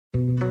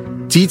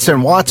Dietz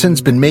and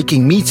Watson's been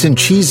making meats and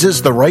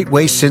cheeses the right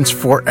way since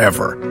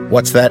forever.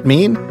 What's that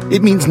mean?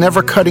 It means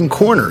never cutting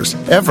corners,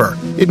 ever.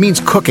 It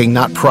means cooking,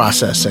 not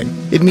processing.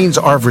 It means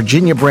our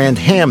Virginia brand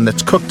ham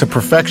that's cooked to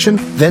perfection,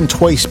 then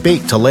twice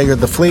baked to layer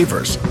the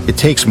flavors. It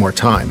takes more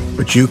time,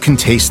 but you can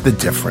taste the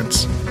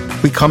difference.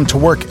 We come to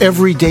work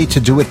every day to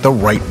do it the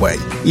right way,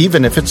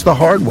 even if it's the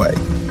hard way.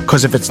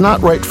 Because if it's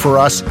not right for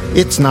us,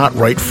 it's not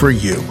right for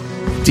you.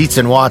 Dietz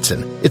and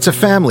Watson, it's a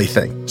family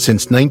thing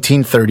since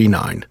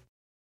 1939.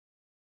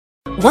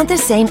 Want the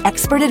same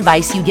expert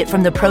advice you get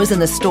from the pros in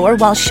the store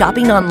while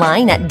shopping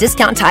online at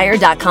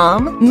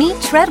DiscountTire.com?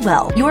 Meet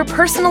Treadwell, your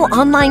personal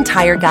online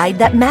tire guide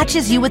that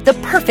matches you with the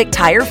perfect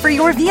tire for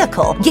your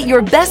vehicle. Get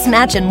your best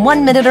match in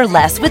 1 minute or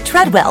less with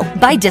Treadwell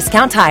by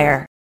Discount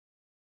Tire.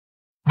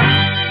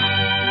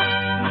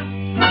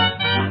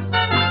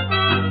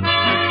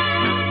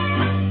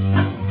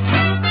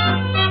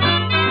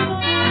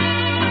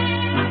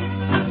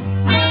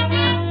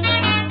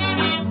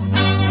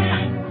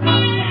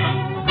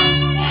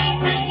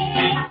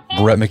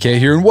 Brett McKay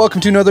here, and welcome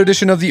to another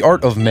edition of the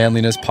Art of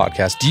Manliness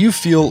podcast. Do you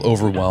feel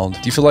overwhelmed?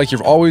 Do you feel like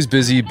you're always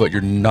busy, but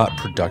you're not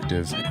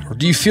productive? Or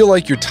do you feel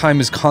like your time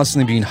is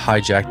constantly being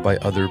hijacked by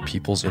other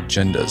people's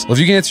agendas? Well, if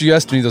you can answer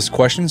yes to any of those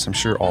questions, I'm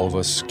sure all of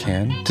us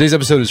can. Today's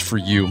episode is for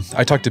you.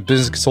 I talked to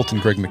business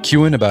consultant Greg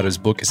McKeown about his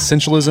book,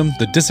 Essentialism,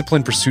 The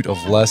Disciplined Pursuit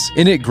of Less.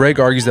 In it, Greg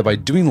argues that by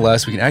doing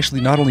less, we can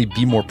actually not only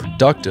be more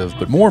productive,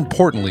 but more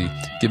importantly,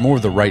 get more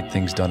of the right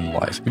things done in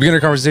life. We begin our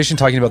conversation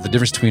talking about the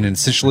difference between an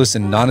essentialist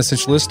and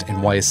non-essentialist,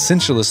 and why essentialists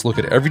look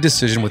at every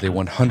decision with a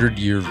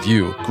 100-year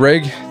view.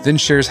 Greg then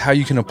shares how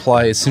you can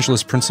apply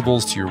essentialist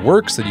principles to your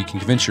work so that you can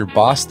convince your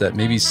boss that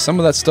maybe some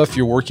of that stuff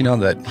you're working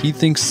on that he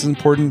thinks is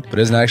important but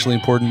isn't actually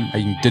important, how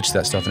you can ditch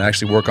that stuff and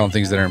actually work on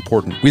things that are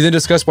important. We then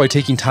discuss why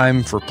taking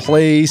time for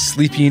play,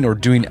 sleeping, or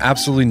doing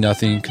absolutely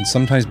nothing can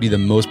sometimes be the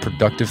most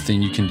productive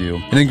thing you can do.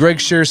 And then Greg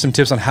shares some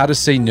tips on how to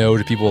say no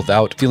to people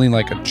without feeling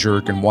like a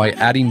jerk, and why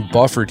adding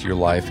buffer to your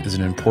life is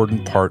an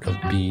important part of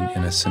being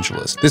an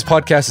essentialist. This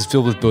podcast is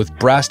filled with both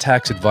brass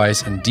tacks advice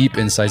and deep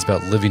insights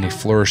about living a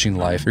flourishing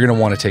life. You're going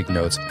to want to take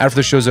notes. After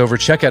the show's over,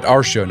 check out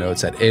our show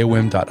notes at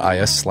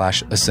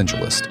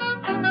aom.is/essentialist.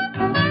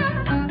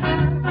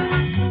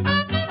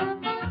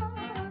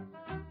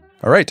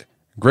 All right,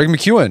 Greg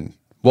McKeown,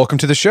 welcome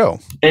to the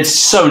show. It's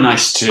so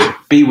nice to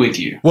be with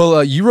you.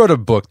 Well, you wrote a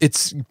book.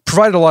 It's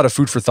provided a lot of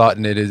food for thought,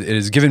 and it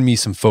has given me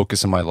some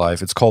focus in my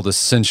life. It's called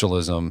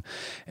Essentialism,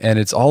 and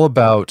it's all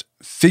about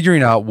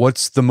figuring out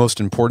what's the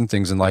most important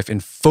things in life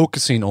and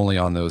focusing only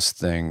on those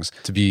things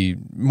to be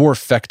more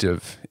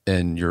effective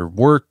in your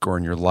work or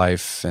in your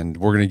life. And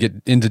we're going to get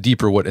into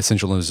deeper what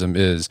essentialism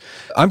is.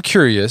 I'm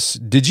curious,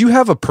 did you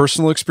have a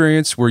personal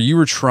experience where you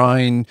were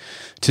trying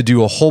to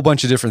do a whole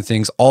bunch of different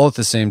things all at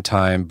the same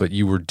time, but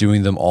you were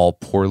doing them all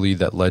poorly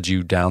that led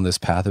you down this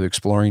path of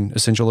exploring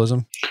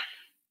essentialism?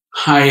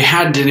 I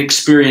had an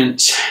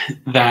experience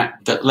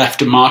that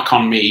left a mark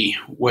on me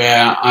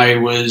where I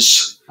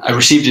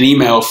received an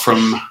email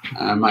from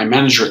my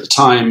manager at the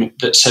time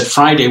that said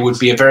Friday would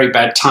be a very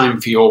bad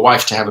time for your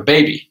wife to have a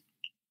baby.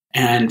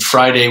 And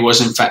Friday was,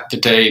 in fact, the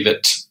day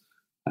that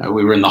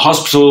we were in the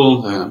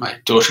hospital. My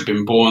daughter had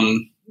been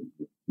born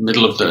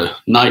middle of the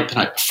night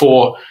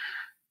before.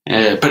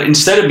 But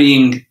instead of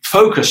being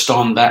focused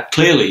on that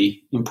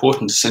clearly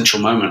important essential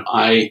moment,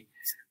 I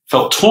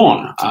felt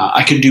torn.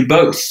 I could do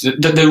both.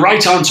 The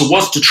right answer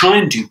was to try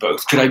and do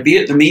both. Could I be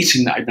at the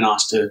meeting that I'd been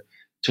asked to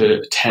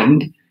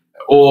attend,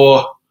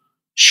 or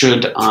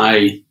should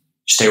I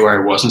stay where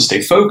I was and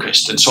stay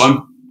focused? And so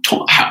I'm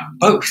torn.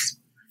 Both.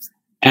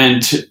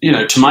 And,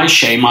 to my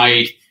shame,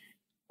 I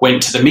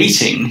went to the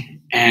meeting,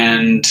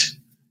 and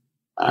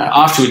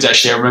afterwards,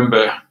 actually, I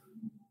remember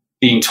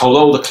being told,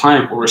 "Oh, the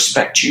client will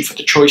respect you for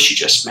the choice you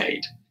just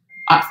made."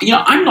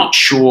 I'm not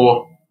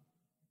sure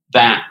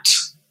that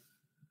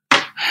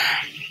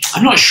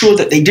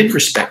they did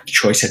respect the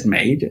choice I'd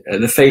made.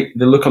 The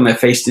look on their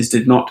faces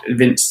did not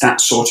evince that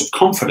sort of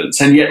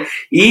confidence. And yet,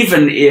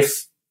 even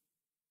if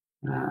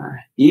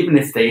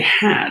they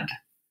had,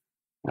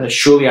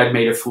 surely I'd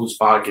made a fool's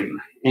bargain.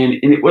 And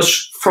it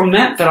was from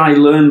that I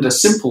learned a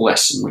simple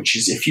lesson, which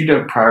is if you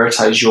don't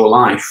prioritize your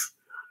life,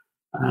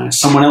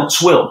 someone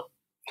else will.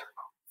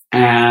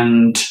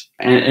 And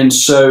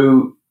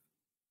so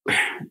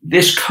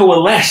this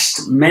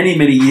coalesced many,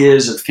 many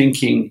years of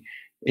thinking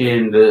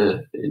in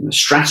the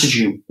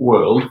strategy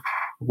world,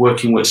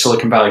 working with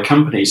Silicon Valley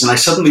companies, and I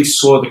suddenly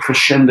saw the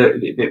crescendo,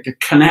 the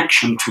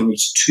connection between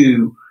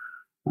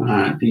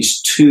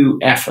these two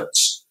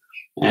efforts,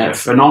 a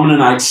phenomenon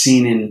I'd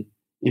seen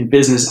in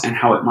business and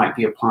how it might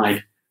be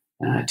applied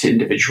to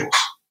individuals.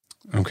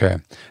 Okay.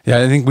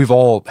 Yeah, I think we've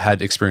all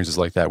had experiences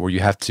like that where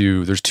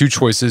there's two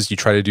choices, you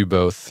try to do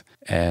both,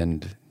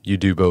 and you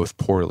do both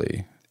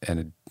poorly, and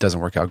it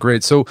doesn't work out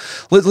great. So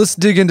let's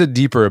dig into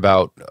deeper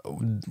about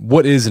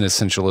what is an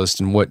essentialist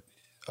and what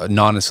a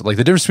non-essentialist, like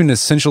the difference between an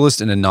essentialist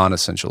and a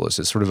non-essentialist.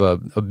 It's sort of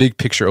a big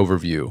picture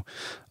overview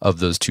of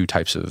those two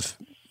types of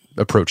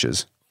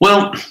approaches.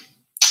 Well,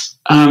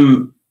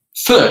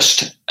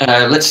 First,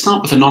 let's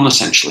start with a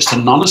non-essentialist. A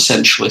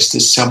non-essentialist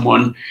is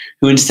someone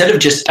who, instead of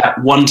just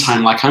at one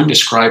time, like I'm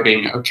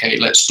describing, okay,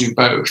 let's do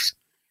both,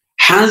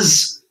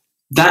 has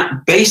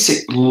that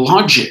basic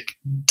logic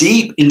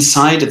deep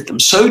inside of them,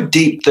 so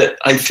deep that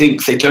I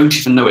think they don't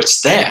even know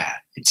it's there.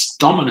 It's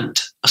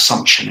dominant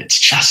assumption. It's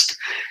just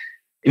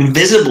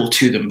invisible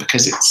to them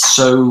because it's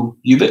so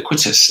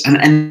ubiquitous.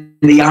 And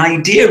the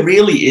idea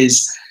really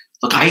is,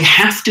 look, I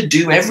have to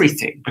do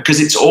everything because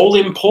it's all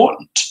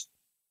important.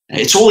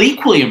 It's all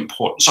equally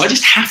important. So I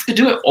just have to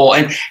do it all.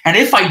 And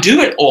if I do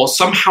it all,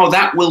 somehow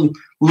that will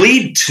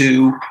lead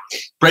to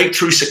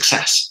breakthrough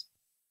success.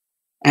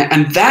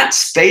 And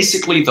that's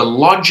basically the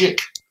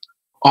logic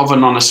of a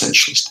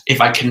non-essentialist.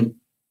 If I can,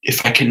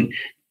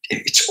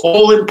 it's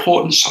all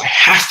important, so I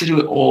have to do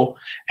it all.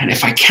 And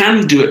if I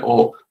can do it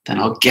all, then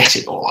I'll get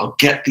it all. I'll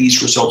get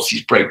these results,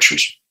 these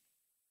breakthroughs.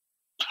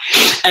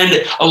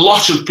 And a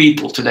lot of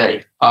people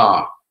today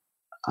are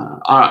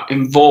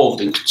involved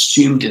and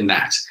consumed in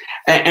that.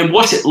 And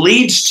what it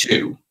leads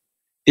to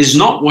is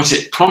not what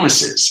it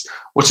promises.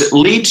 What it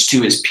leads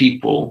to is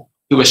people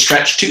who are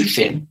stretched too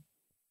thin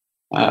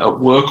at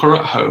work or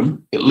at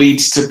home. It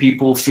leads to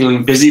people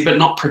feeling busy but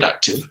not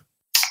productive.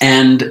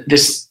 And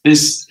this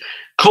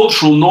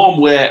cultural norm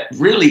where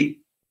really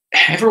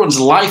everyone's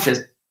life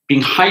is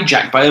being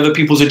hijacked by other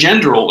people's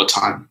agenda all the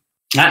time.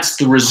 That's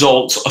the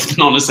result of the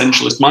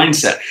non-essentialist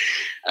mindset.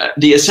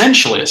 The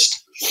essentialist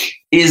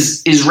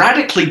is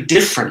radically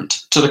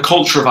different to the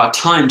culture of our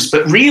times,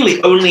 but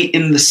really only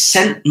in the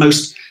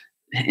simplest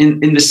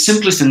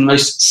and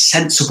most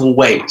sensible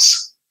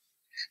ways.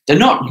 They're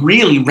not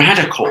really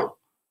radical.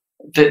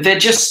 They're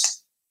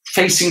just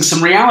facing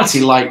some reality,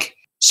 like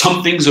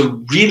some things are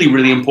really,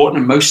 really important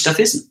and most stuff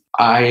isn't.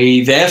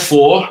 I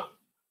therefore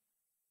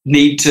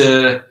need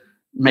to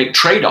make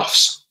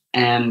trade-offs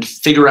and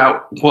figure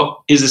out what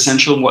is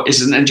essential and what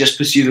isn't, and just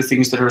pursue the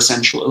things that are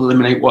essential,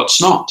 eliminate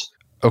what's not.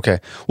 Okay.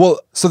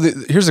 Well, so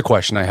here's a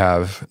question I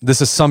have.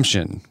 This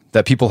assumption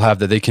that people have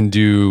that they can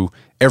do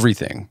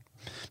everything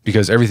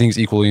because everything's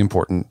equally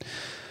important.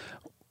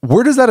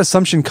 Where does that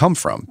assumption come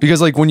from?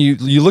 Because like when you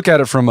look at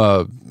it from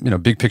a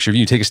big picture view,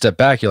 you take a step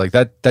back, you're like,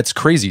 that's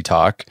crazy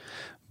talk,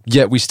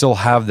 yet we still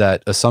have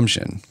that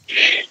assumption.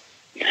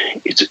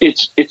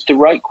 It's the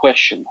right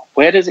question.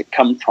 Where does it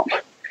come from?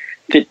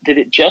 Did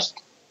it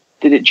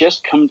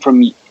just come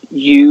from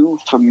you,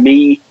 from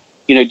me?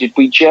 Did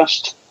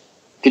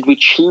we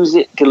choose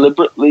it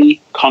deliberately,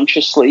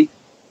 consciously?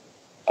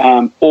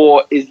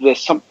 Or is there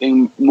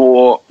something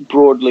more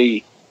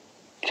broadly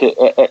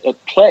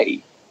at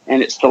play?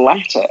 And it's the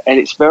latter. And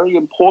it's very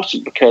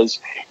important because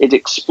it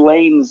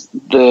explains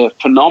the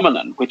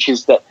phenomenon, which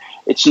is that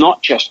it's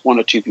not just one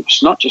or two people.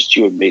 It's not just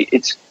you and me.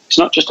 It's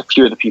not just a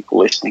few of the people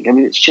listening. I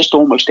mean, it's just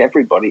almost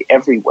everybody,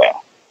 everywhere.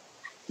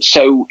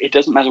 So it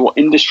doesn't matter what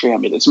industry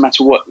I'm in. It doesn't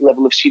matter what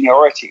level of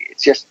seniority.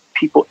 It's just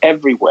people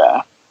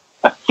everywhere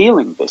are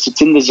feeling this.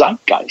 It's in the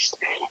zeitgeist.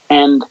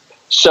 And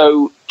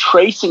so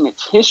tracing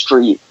its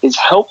history is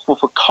helpful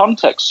for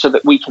context so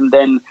that we can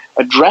then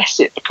address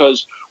it,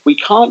 because we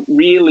can't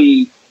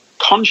really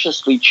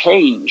consciously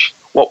change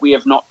what we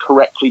have not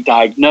correctly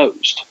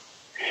diagnosed.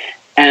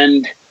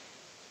 And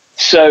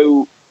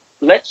so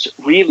let's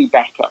really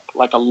back up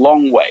like a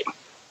long way.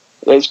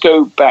 Let's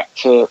go back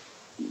to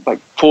like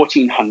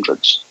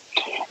 1400s.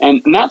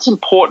 And that's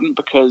important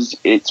because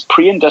it's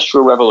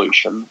pre-industrial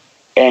revolution,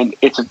 and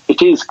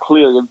it is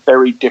clearly a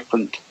very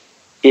different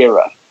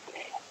era.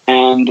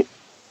 And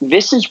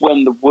this is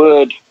when the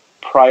word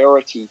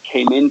priority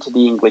came into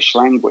the English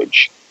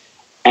language,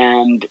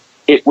 and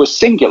it was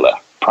singular.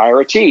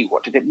 Priority,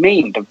 what did it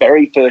mean? The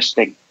very first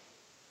thing,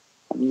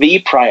 the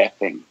prior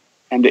thing.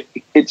 And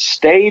it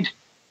stayed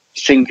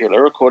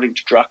singular, according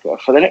to Drucker,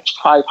 for the next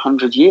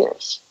 500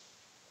 years.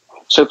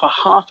 So for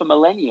half a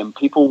millennium,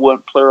 people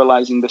weren't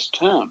pluralizing this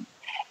term.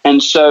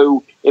 And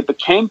so it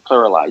became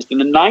pluralized in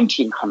the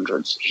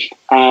 1900s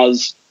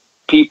as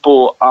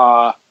people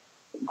are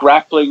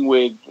grappling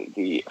with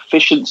the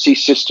efficiency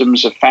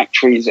systems of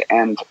factories,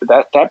 and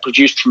that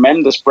produced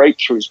tremendous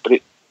breakthroughs,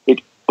 but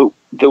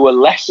there were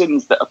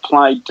lessons that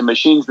applied to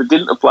machines that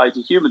didn't apply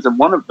to humans, and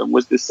one of them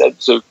was this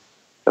sense of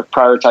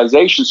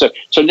prioritization.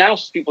 So now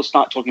people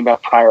start talking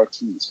about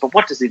priorities, but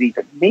what does it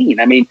even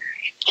mean? I mean,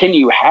 can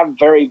you have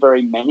very,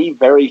 very many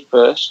very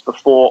first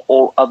before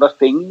all other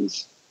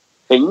things?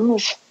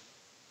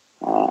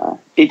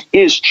 It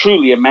is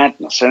truly a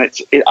madness, and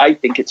I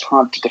think it's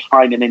hard to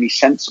define in any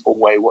sensible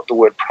way what the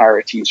word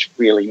priorities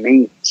really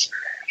means.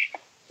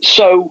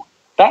 So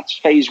that's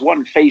phase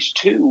one. Phase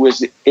two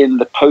was in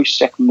the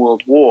post-Second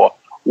World War,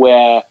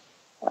 where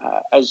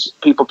as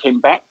people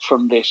came back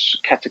from this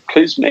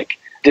cataclysmic,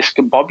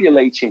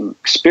 discombobulating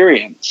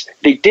experience,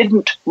 they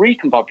didn't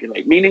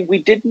recombobulate, meaning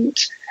we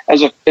didn't,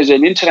 as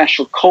an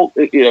international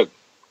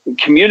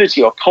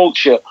community or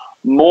culture,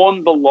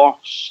 mourn the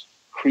loss,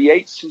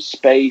 create some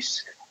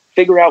space,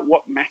 figure out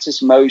what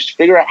matters most,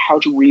 figure out how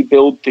to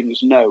rebuild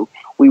things. No,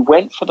 we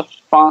went for the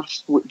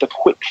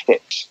quick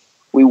fix.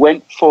 We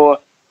went for,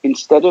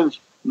 instead of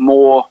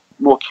more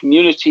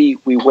community,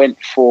 we went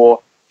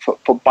for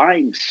for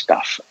buying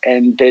stuff.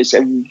 And there's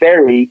a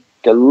very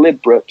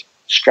deliberate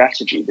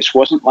strategy. This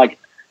wasn't like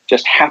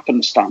just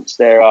happenstance.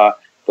 There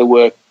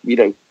were,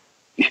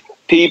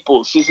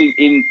 people sitting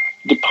in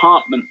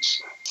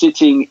departments,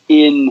 sitting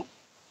in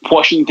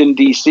Washington,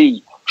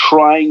 D.C.,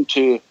 trying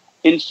to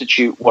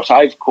institute what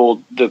I've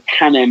called the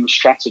Panem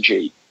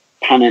strategy.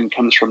 Panem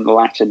comes from the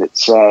Latin.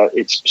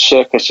 It's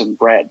circus and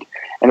bread.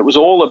 And it was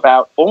all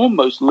about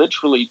almost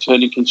literally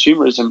turning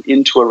consumerism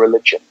into a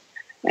religion.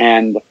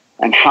 And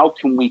how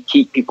can we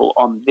keep people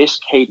on this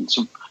cadence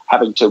of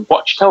having to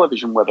watch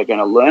television where they're going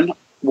to learn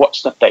what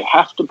stuff they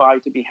have to buy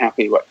to be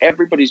happy, what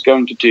everybody's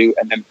going to do,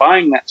 and then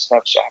buying that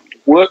stuff, so having to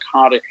work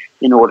harder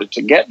in order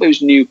to get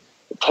those new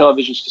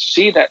televisions to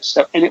see that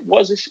stuff. And it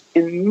was this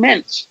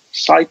immense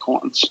cycle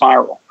and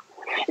spiral.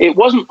 It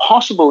wasn't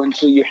possible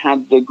until you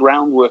had the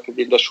groundwork of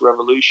the Industrial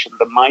Revolution,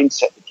 the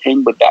mindset that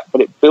came with that,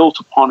 but it built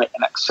upon it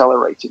and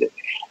accelerated it.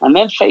 And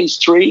then phase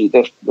 3,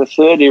 the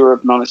third era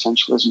of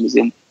non-essentialism, is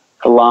in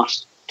the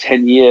last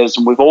 10 years,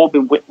 and we've all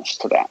been witness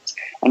to that.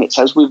 And it's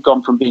as we've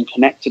gone from being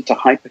connected to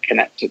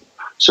hyper-connected.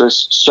 So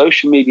as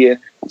social media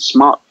and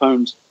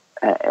smartphones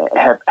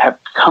have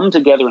come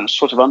together in a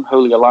sort of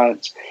unholy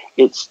alliance,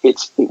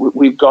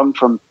 we've gone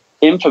from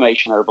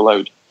information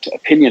overload to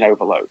opinion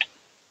overload.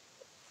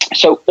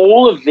 So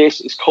all of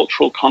this is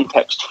cultural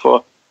context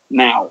for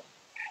now.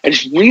 And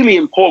it's really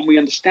important we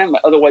understand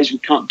that, otherwise we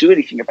can't do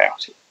anything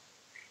about it.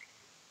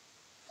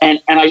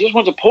 And I just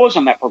want to pause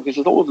on that point, because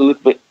it's always a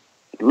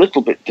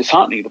little bit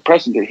disheartening, the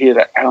present, to hear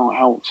that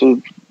how sort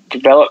of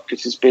developed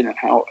this has been and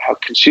how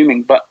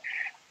consuming. But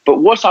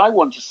what I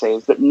want to say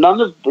is that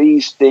none of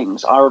these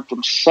things are of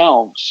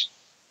themselves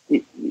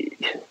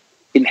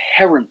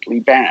inherently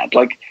bad.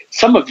 Like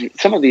some of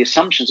the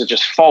assumptions are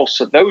just false,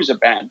 so those are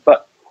bad.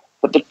 But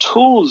the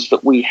tools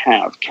that we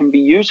have can be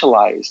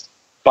utilized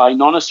by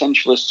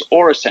non-essentialists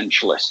or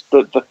essentialists.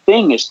 The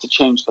thing is to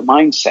change the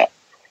mindset.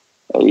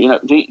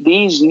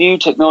 These new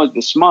technologies,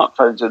 the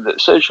smartphones and the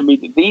social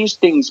media, these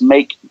things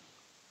make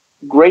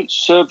great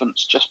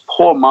servants just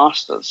poor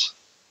masters.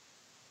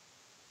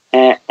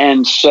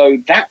 And so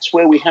that's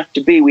where we have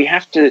to be. We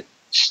have to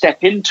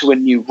step into a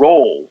new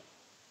role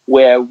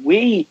where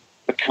we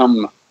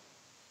become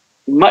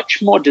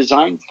much more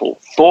designful,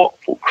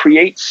 thoughtful,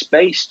 create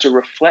space to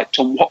reflect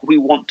on what we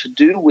want to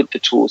do with the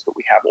tools that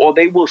we have, or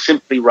they will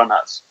simply run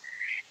us.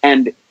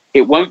 And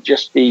it won't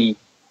just be,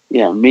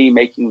 me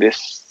making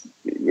this,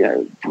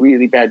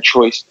 really bad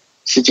choice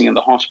sitting in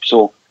the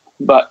hospital,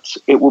 but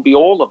it will be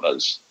all of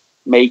us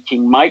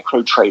making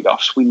micro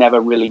trade-offs we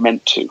never really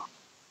meant to,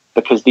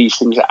 because these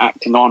things are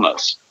acting on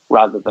us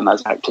rather than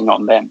us acting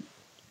on them.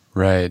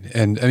 Right.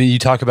 And I mean, you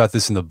talk about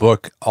this in the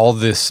book, all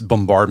this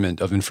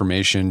bombardment of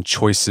information,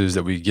 choices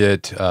that we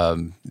get,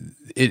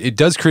 it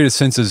does create a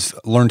sense of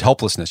learned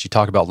helplessness. You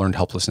talk about learned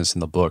helplessness in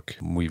the book.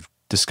 We've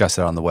discussed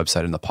that on the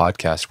website and the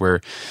podcast,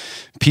 where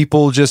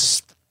people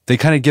they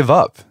kind of give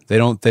up. They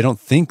don't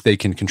think they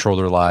can control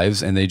their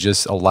lives, and they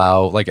just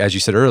allow, like as you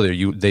said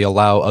earlier, they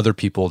allow other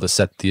people to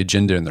set the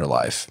agenda in their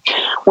life.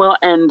 Well,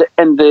 and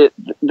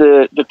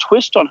the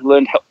twist on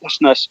learned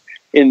helplessness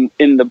in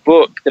the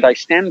book that I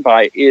stand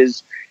by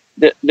is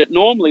that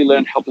normally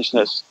learned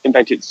helplessness, in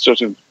fact, it's sort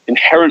of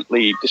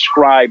inherently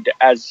described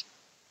as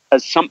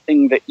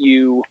something that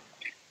you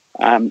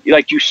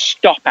you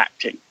stop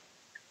acting.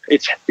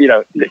 It's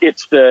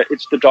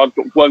the dog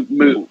that won't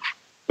move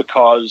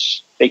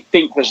because they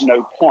think there's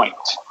no point,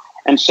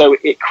 and so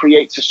it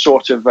creates a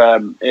sort of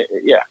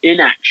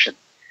inaction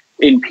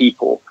in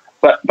people.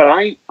 But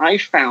I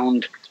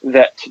found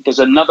that there's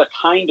another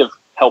kind of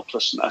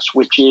helplessness,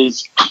 which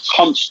is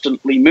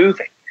constantly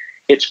moving.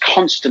 It's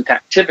constant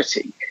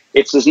activity.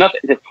 There's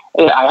nothing.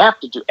 I have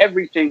to do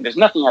everything. There's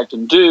nothing I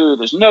can do.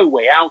 There's no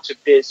way out of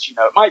this. It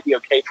might be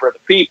okay for other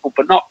people,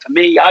 but not for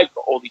me. I've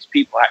got all these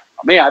people acting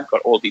on me.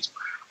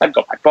 I've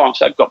got my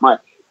boss. I've got my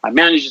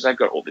managers. I've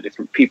got all the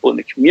different people in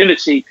the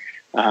community.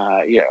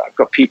 I've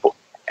got people,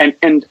 and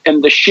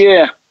the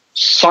sheer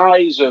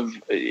size of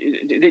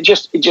it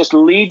just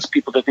leads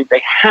people to think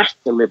they have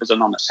to live as a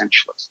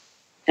non-essentialist,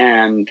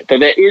 and that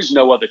there is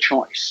no other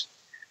choice.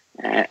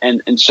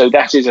 And so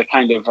that is a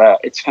kind of a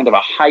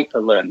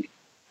hyper-learned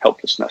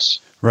helplessness.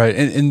 Right.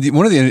 And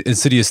one of the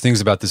insidious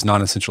things about this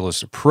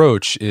non-essentialist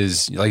approach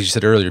is, like you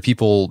said earlier,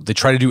 people, they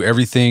try to do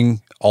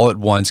everything all at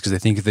once because they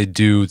think if they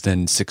do,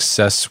 then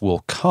success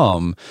will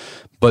come.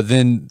 But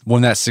then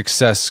when that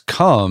success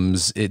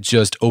comes, it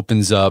just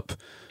opens up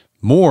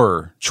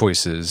more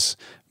choices,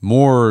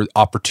 more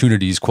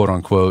opportunities, quote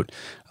unquote,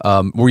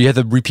 where you have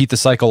to repeat the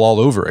cycle all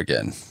over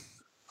again.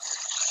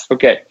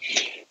 Okay.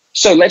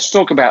 So let's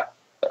talk about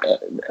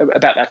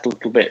that a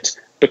little bit,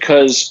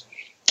 because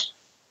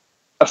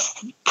a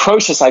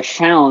process I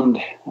found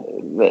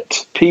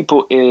that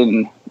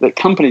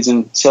companies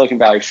in Silicon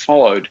Valley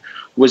followed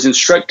was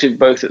instructive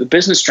both at the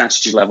business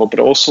strategy level, but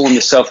also on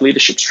the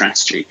self-leadership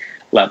strategy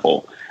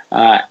level.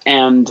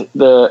 And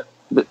the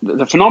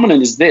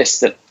phenomenon is this,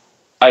 that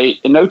I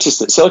noticed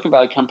that Silicon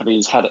Valley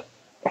companies had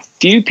a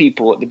few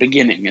people at the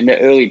beginning in their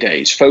early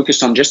days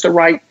focused on just the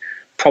right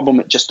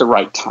problem at just the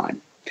right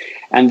time.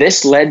 And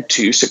this led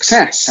to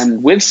success.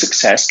 And with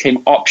success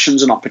came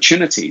options and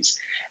opportunities.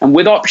 And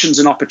with options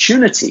and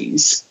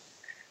opportunities,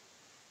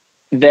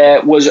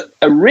 there was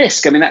a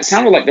risk. I mean, that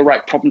sounded like the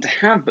right problem to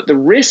have, but the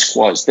risk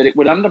was that it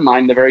would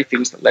undermine the very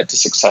things that led to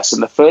success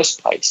in the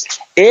first place.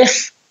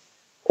 If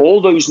all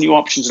those new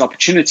options and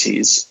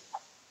opportunities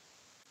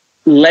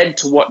led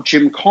to what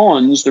Jim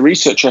Collins, the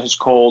researcher, has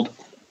called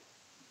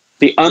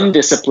the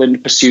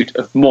undisciplined pursuit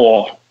of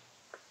more.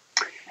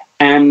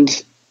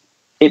 And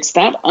it's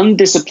that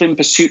undisciplined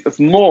pursuit of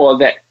more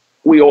that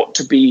we ought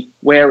to be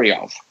wary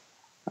of.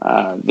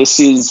 This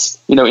is,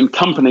 in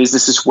companies,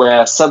 this is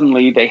where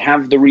suddenly they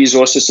have the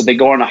resources, so they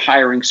go on a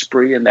hiring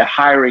spree and they're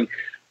hiring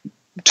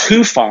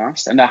too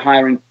fast and they're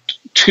hiring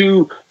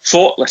too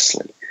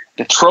thoughtlessly.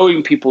 They're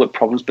throwing people at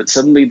problems, but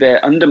suddenly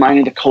they're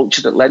undermining the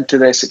culture that led to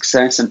their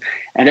success. And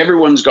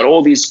everyone's got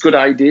all these good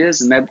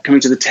ideas and they're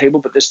coming to the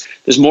table, but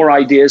there's more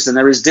ideas than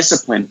there is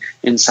discipline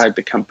inside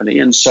the company.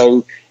 And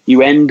so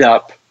you end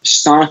up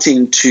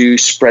starting to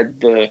spread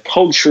the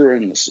culture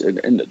and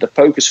the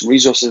focus and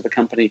resources of the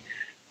company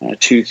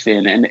too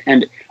thin.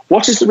 And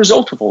what is the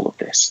result of all of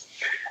this?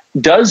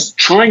 Does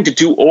trying to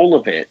do all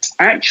of it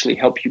actually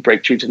help you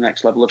break through to the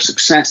next level of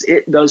success?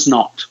 It does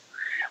not.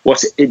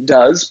 What it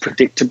does,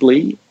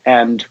 predictably,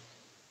 and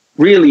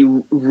really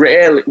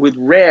rarely, with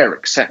rare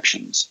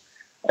exceptions,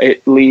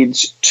 it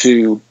leads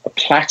to a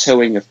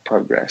plateauing of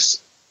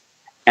progress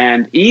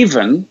and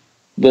even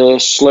the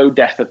slow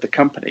death of the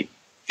company.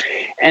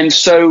 And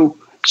so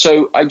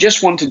I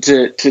just wanted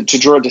to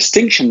draw a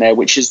distinction there,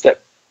 which is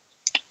that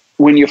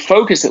when you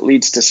focus, it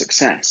leads to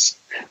success.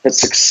 That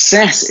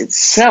success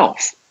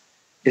itself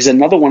is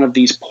another one of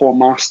these poor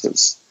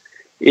masters.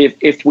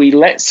 If we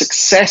let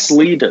success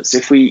lead us,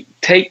 if we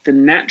take the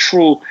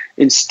natural,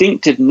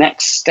 instinctive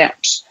next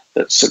steps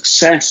that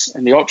success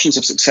and the options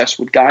of success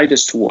would guide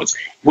us towards,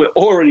 we're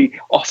already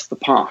off the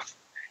path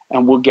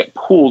and we'll get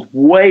pulled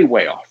way,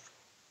 way off.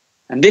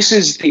 And this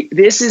is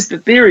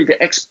the theory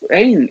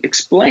that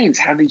explains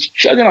how these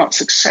juggernaut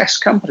success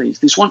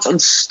companies, these once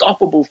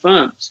unstoppable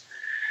firms,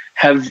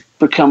 have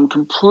become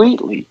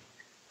completely,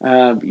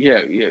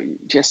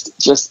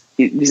 just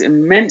these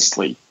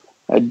immensely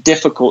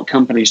difficult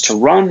companies to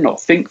run or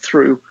think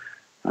through,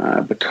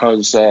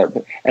 because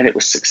it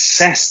was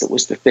success that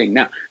was the thing.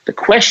 Now, the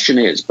question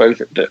is,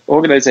 both at the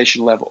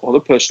organizational level or the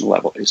personal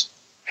level, is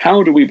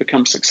how do we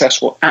become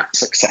successful at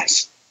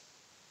success?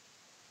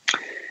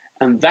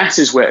 And that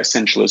is where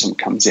essentialism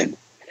comes in.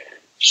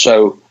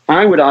 So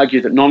I would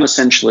argue that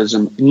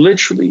non-essentialism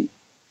literally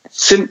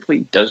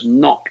simply does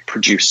not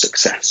produce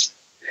success.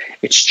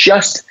 It's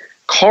just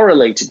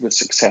correlated with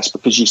success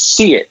because you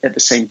see it at the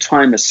same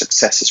time as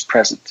success is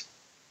present.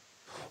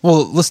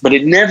 But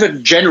it never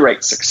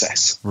generates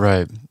success.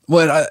 Right.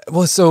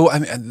 So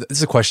this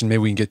is a question maybe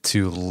we can get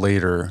to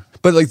later.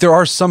 But there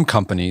are some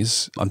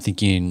companies, I'm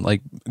thinking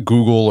like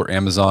Google or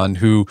Amazon,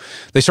 who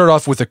they start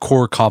off with a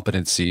core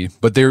competency,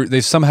 but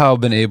they've somehow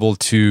been able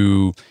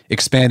to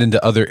expand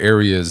into other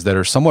areas that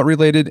are somewhat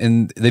related,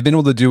 and they've been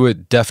able to do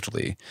it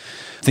deftly.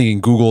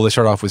 Thinking Google, they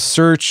start off with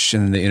search,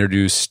 and then they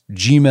introduced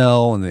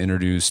Gmail, and they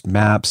introduced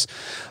Maps.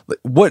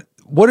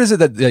 What is it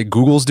that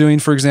Google's doing,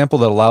 for example,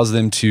 that allows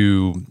them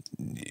to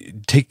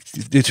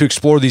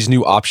explore these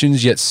new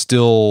options, yet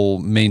still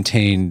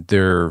maintain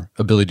their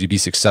ability to be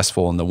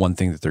successful in the one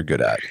thing that they're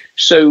good at?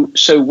 So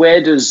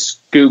where does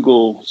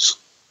Google's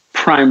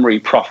primary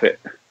profit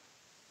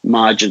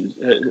margin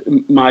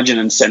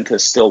and center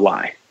still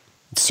lie?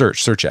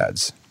 Search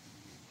ads.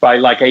 By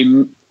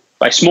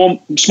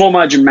small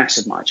margin,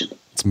 massive margin.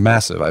 It's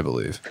massive, I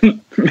believe.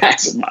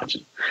 Massive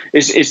margin.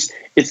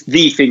 It's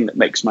the thing that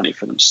makes money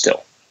for them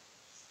still.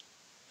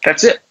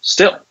 That's it,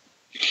 still.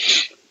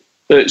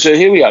 So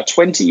here we are,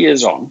 20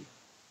 years on,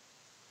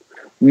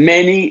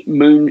 many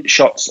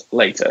moonshots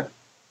later,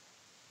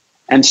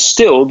 and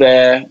still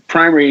their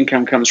primary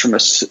income comes from a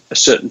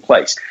certain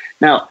place.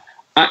 Now,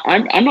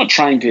 I'm not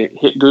trying to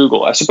hit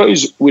Google. I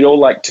suppose we'd all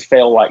like to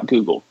fail like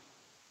Google.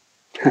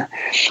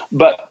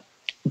 but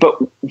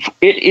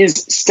it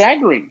is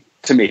staggering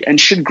to me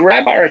and should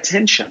grab our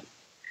attention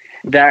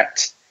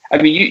that,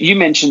 you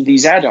mentioned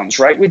these add-ons,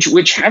 right,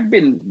 which have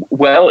been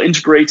well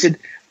integrated,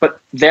 but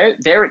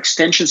they're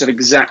extensions of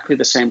exactly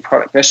the same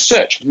product. They're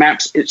search.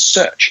 Maps, it's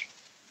search.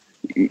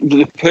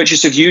 The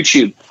purchase of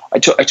YouTube. I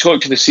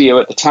talked to the CEO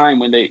at the time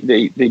when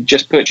they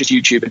just purchased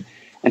YouTube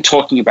and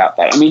talking about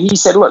that. He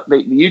said, look,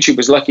 the YouTube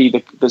was lucky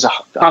that there's a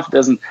half a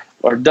dozen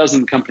or a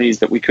dozen companies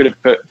that we could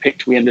have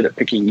picked. We ended up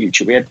picking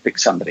YouTube. We had to pick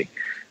somebody.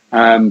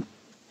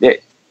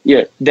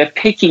 They're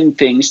picking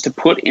things to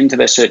put into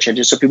their search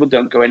engine so people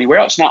don't go anywhere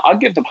else. Now, I'll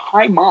give them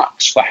high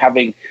marks for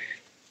having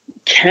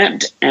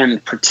kept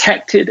and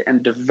protected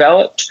and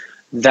developed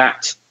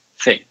that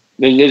thing.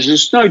 There's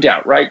just no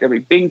doubt, right?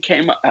 Bing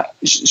came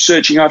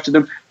searching after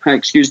them.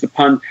 Excuse the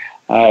pun.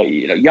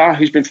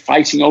 Yahoo's been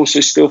fighting also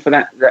still for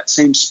that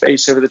same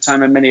space over the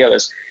time, and many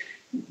others.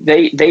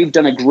 They've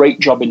done a great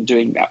job in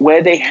doing that.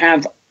 Where they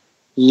have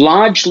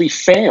largely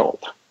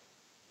failed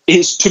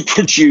is to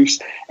produce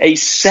a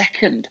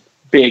second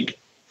big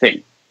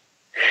thing.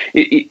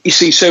 You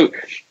see, so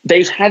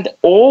they've had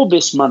all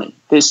this money,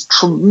 this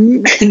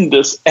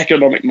tremendous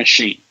economic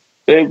machine.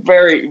 They're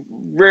very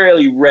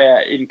rarely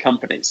rare in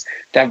companies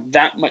to have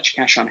that much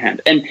cash on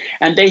hand. And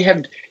they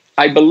have,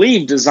 I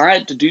believe,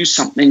 desired to do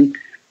something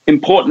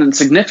important and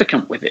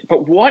significant with it.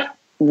 But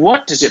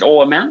what does it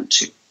all amount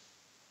to?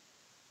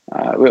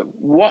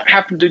 What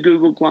happened to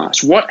Google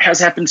Glass? What has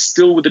happened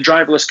still with the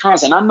driverless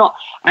cars? And I'm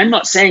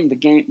not saying the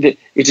game that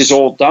it is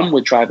all done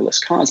with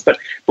driverless cars, but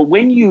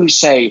when you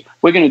say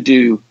we're going to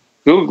do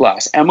Google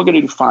Glass and we're going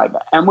to do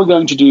fiber and we're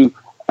going to do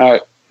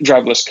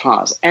driverless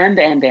cars and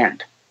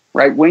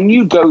right? When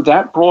you go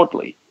that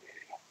broadly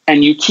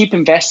and you keep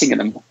investing in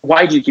them,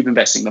 why do you keep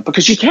investing in them?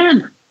 Because you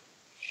can.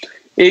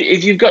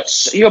 If you've got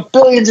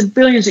billions and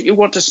billions that you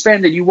want to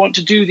spend and you want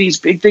to do these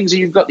big things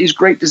and you've got these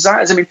great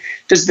desires, I mean,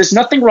 there's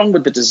nothing wrong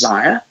with the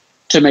desire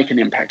to make an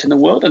impact in the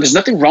world, and there's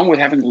nothing wrong with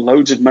having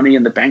loads of money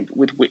in the bank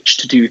with which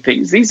to do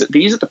things.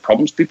 These are the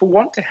problems people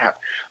want to have.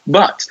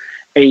 But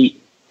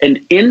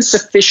an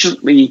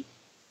insufficiently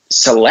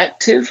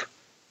selective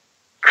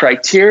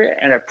criteria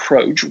and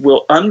approach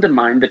will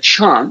undermine the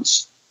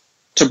chance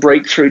to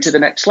break through to the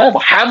next level.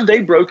 Have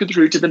they broken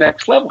through to the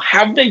next level?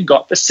 Have they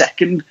got the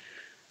second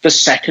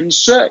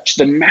search,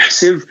 the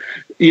massive,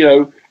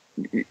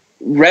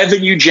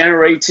 revenue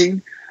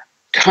generating,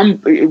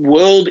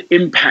 world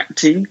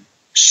impacting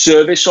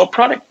service or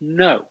product?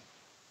 No.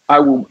 I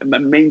will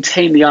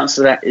maintain the answer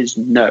to that is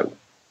no.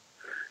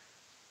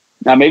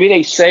 Now, maybe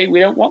they say we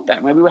don't want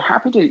that. Maybe we're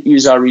happy to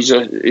use our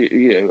resource,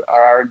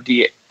 our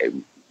R&D,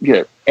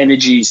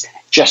 energies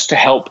just to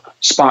help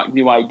spark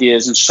new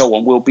ideas and so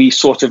on. We'll be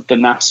sort of the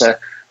NASA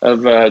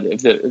of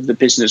the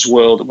business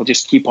world, and we'll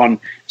just keep on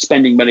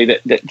spending money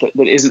that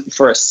isn't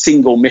for a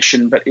single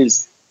mission, but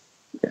is.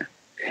 Yeah.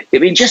 I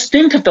mean, just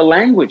think of the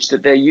language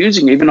that they're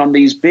using, even on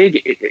these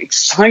big,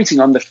 exciting,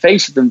 on the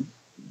face of them,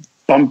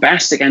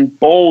 bombastic and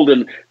bold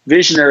and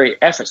visionary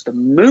efforts. The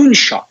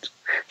moonshot.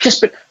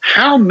 But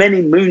how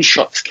many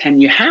moonshots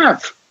can you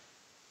have?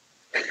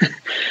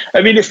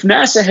 I mean, if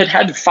NASA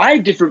had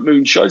 5 different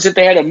moonshots, if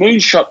they had a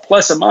moonshot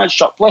plus a Mars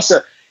shot plus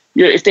a,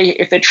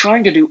 if they're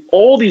trying to do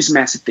all these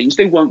massive things,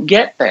 they won't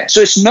get there.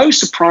 So it's no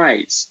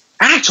surprise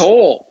at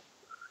all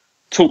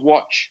to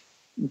watch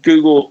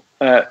Google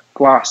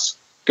Glass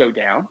go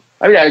down.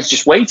 I mean, I was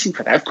just waiting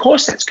for that. Of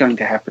course, that's going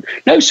to happen.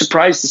 No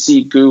surprise to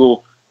see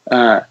Google,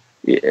 I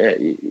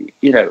certainly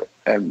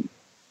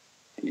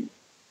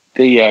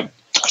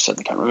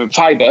can't remember,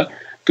 Fiber,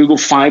 Google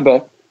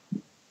Fiber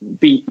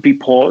be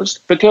paused,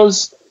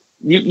 because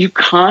you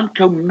can't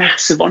go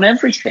massive on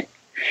everything.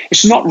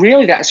 It's not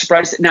really that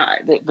surprising. Now,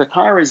 the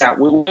car is out.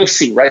 We'll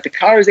see, right? The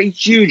car is a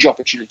huge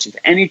opportunity for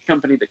any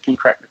company that can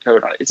crack the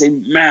code on it. It's a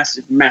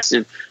massive,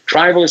 massive.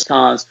 Driverless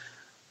cars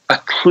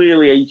are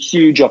clearly a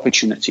huge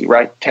opportunity,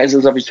 right?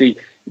 Tesla's obviously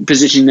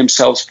positioning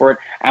themselves for it.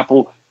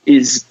 Apple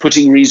is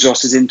putting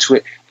resources into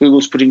it.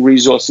 Google's putting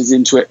resources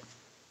into it.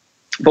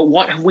 But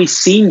what have we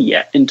seen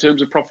yet in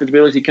terms of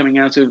profitability coming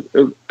out of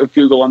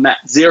Google on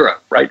that? Zero,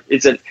 right?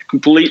 It's a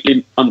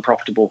completely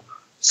unprofitable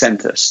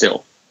center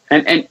still.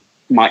 And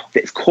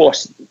of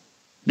course,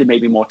 there may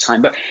be more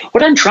time. But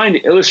what I'm trying to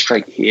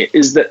illustrate here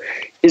is that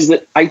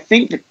I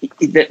think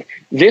that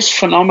this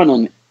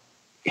phenomenon,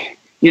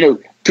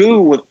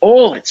 Google, with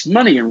all its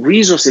money and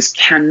resources,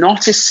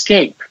 cannot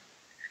escape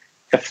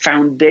the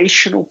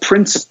foundational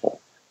principle,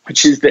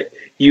 which is that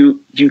you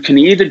can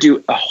either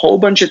do a whole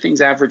bunch of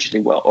things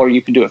averagely well, or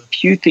you can do a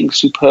few things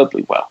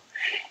superbly well,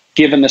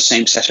 given the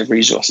same set of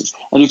resources.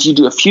 And if you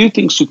do a few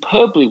things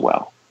superbly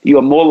well, you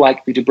are more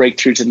likely to break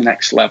through to the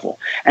next level.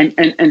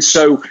 And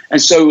so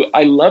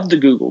I love the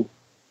Google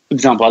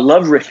example. I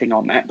love riffing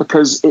on that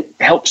because it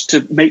helps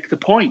to make the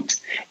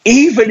point.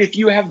 Even if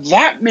you have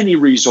that many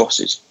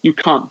resources, you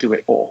can't do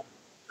it all.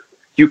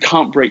 You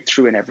can't break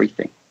through in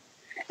everything.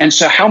 And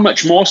so how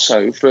much more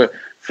so for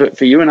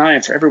you and I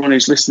and for everyone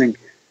who's listening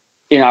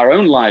in our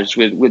own lives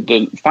with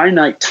the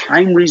finite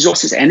time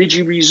resources,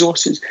 energy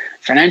resources,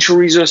 financial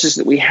resources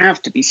that we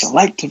have, to be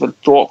selective and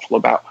thoughtful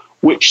about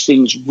which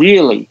things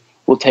really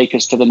will take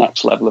us to the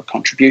next level of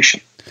contribution.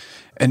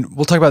 And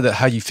we'll talk about that,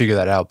 how you figure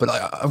that out. But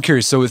I'm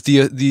curious. So if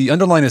the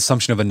underlying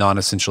assumption of a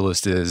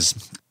non-essentialist is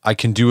I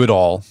can do it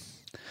all,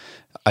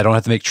 I don't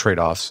have to make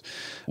trade-offs,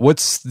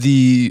 what's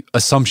the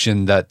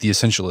assumption that the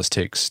essentialist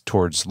takes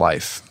towards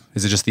life?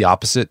 Is it just the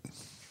opposite?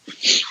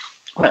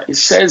 Well, it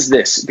says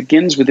this. It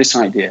begins with this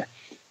idea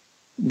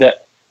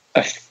that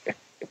a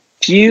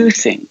few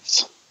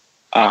things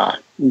are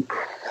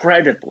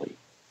incredibly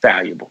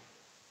valuable.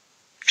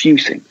 Few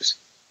things.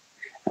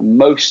 And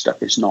most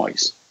stuff is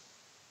noise.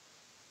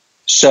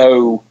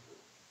 So,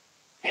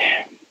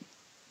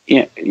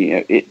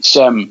 it's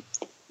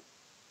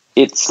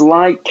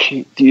like,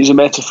 to use a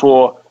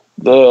metaphor,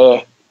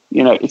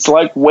 it's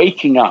like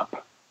waking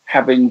up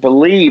having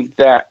believed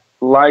that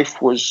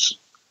life was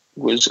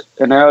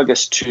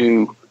analogous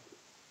to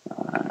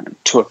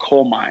a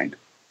coal mine,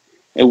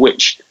 in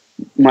which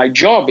my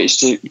job is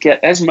to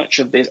get as much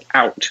of this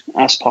out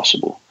as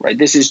possible. Right?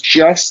 This is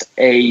just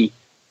a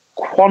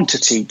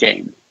quantity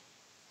game.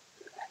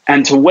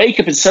 And to wake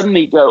up and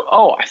suddenly go,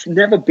 oh, I've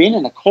never been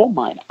in a coal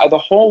mine. My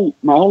whole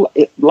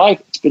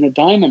life, it's been a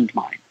diamond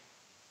mine.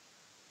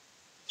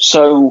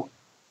 So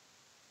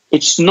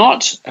it's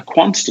not a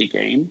quantity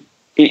game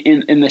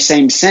in the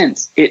same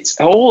sense. It's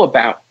all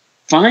about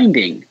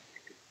finding,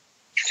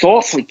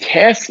 thoughtfully,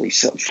 carefully,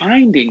 so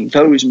finding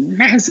those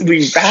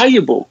massively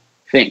valuable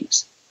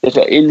things that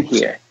are in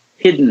here,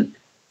 hidden,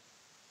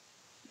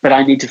 but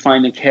I need to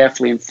find them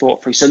carefully and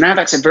thoughtfully. So now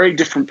that's a very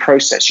different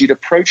process. You'd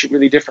approach it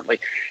really differently.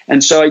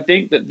 And so I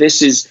think that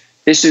this is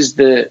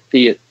the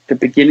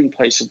beginning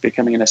place of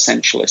becoming an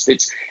essentialist.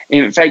 It's,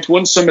 in fact,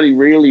 once somebody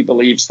really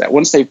believes that,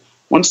 once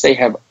they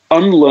have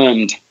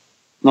unlearned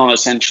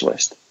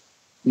non-essentialist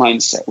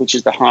mindset, which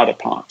is the harder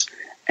part,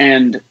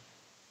 and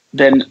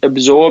then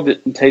absorbed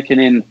it and taken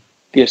in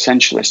the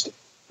essentialist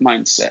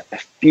mindset, a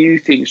few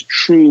things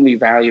truly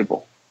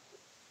valuable,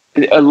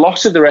 a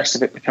lot of the rest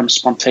of it becomes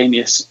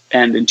spontaneous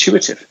and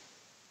intuitive,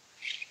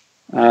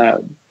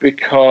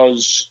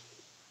 because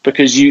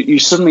you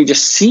suddenly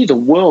just see the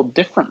world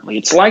differently.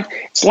 It's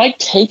like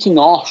taking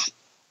off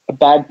a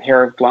bad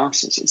pair of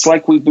glasses. It's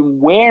like we've been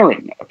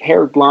wearing a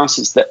pair of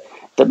glasses that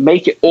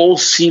make it all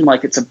seem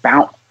like it's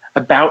about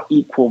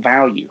equal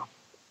value,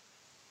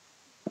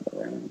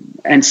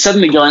 and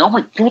suddenly going, oh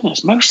my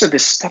goodness, most of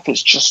this stuff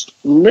is just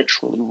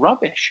literally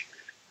rubbish.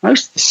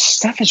 Most of this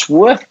stuff is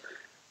worth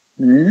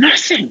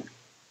nothing.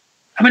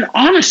 I mean,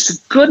 honest to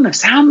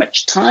goodness, how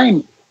much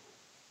time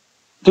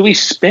do we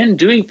spend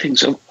doing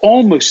things of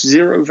almost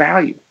zero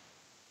value?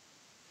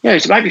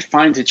 It might be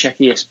fine to check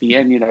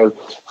ESPN,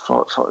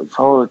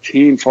 follow the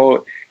team,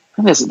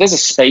 and there's a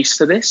space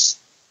for this.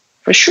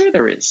 For sure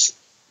there is.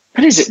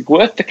 But is it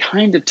worth the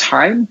kind of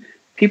time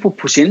people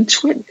put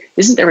into it?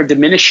 Isn't there a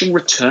diminishing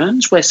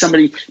returns where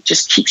somebody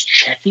just keeps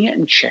checking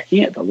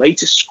it, the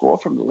latest score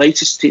from the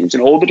latest teams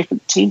and all the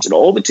different teams and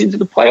all the teams in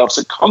the playoffs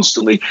are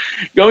constantly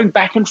going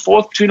back and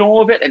forth between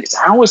all of it, and it's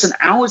hours and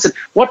hours, and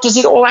what does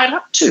it all add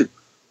up to?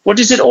 What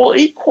does it all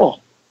equal?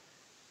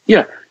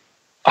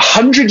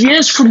 100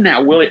 years from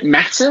now, will it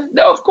matter?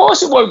 No, of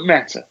course it won't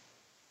matter.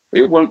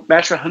 It won't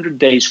matter 100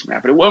 days from now,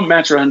 but it won't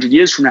matter 100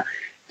 years from now.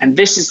 And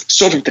this is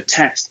sort of the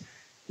test.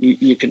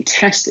 You can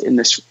test it in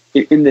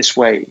this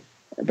way,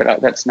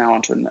 but that's now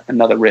onto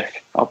another riff.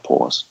 I'll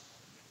pause.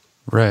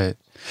 Right.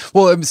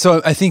 Well,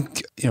 so I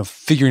think,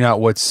 figuring out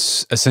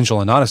what's essential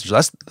and non-essential,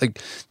 that's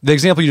like the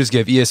example you just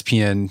gave,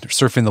 ESPN,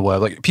 surfing the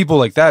web, like people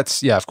like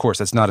that's, of course,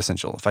 that's not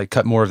essential. If I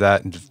cut more of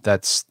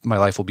that, my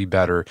life will be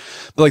better.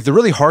 But like the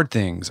really hard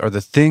things are the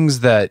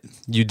things that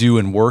you do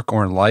in work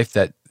or in life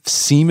that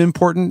seem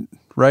important,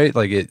 right?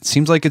 Like it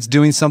seems like it's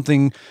doing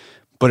something,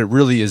 but it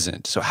really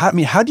isn't. So how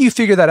do you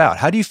figure that out?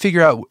 How do you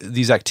figure out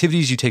these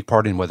activities you take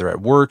part in, whether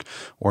at work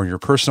or in your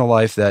personal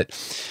life, that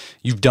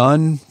you've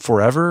done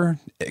forever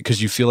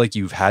because you feel like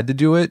you've had to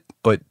do it,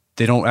 but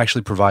they don't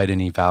actually provide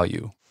any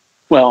value?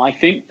 Well, I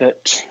think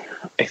that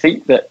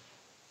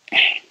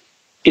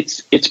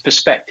it's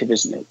perspective,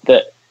 isn't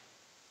it?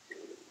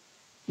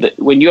 That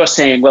when you're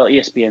saying, well,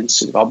 ESPN's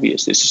sort of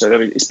obvious,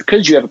 it's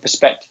because you have a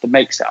perspective that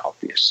makes that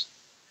obvious.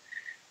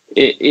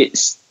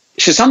 It's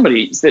for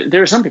somebody,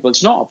 there are some people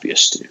it's not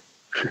obvious to.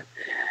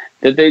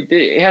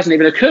 It hasn't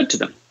even occurred to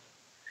them.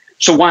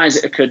 So why has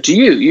it occurred to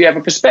you? You have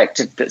a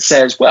perspective that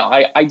says, well,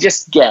 I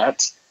just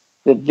get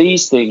that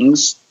these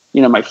things,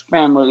 my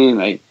family,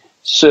 my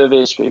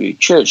service, maybe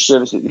church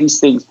service, these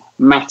things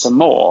matter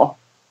more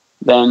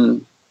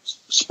than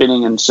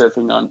spinning and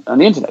surfing on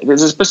the internet.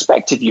 There's this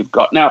perspective you've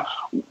got. Now,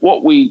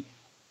 what we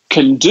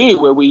can do,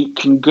 where we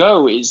can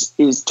go, is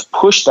to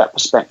push that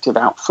perspective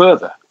out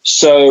further.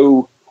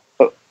 So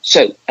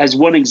as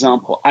one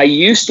example, I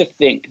used to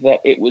think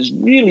that it was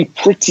really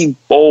pretty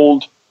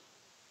bold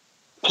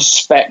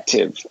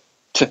perspective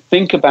to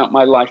think about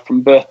my life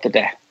from birth to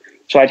death.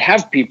 So I'd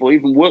have people,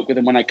 even work with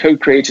them when I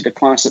co-created a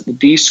class at the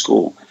D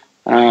School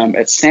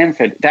at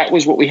Stanford. That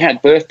was what we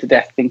had, birth to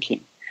death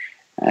thinking.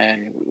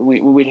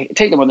 We'd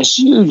take them on this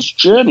huge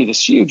journey,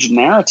 this huge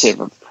narrative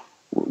of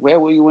where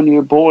were you when you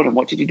were born and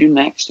what did you do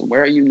next and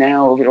where are you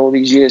now over all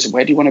these years and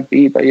where do you want to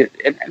be?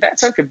 And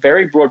that's like a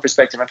very broad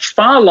perspective, a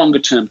far longer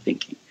term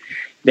thinking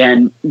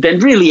than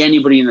really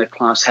anybody in the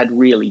class had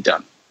really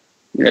done.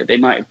 They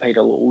might have paid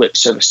a little lip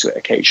service to it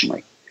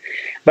occasionally.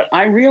 But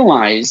I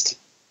realized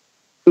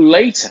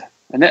later,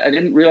 and I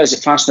didn't realize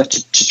it fast enough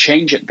to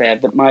change it there,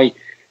 that my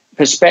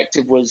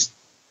perspective was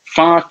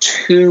far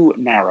too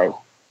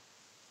narrow,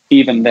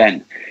 even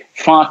then,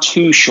 far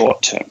too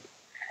short term.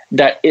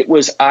 That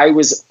I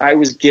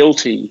was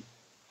guilty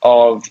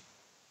of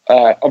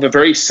a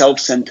very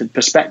self-centered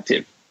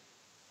perspective,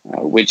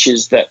 which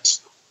is that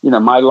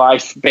my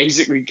life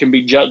basically can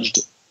be judged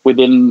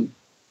within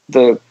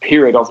the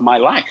period of my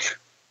life.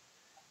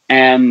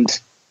 And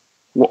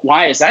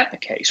why is that the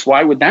case?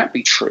 Why would that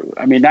be true?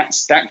 I mean,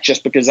 that's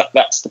just because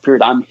that's the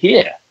period I'm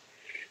here.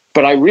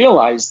 But I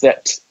realized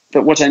that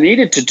what I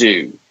needed to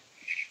do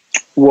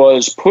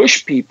was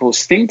push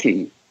people's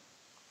thinking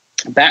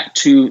back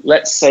to,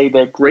 let's say,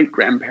 their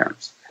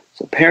great-grandparents.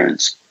 So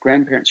parents,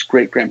 grandparents,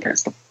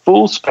 great-grandparents, the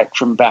full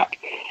spectrum back,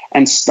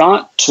 and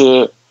start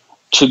to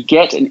to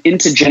get an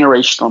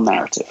intergenerational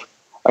narrative.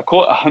 I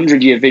call it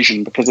 100-year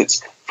vision because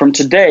it's from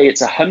today,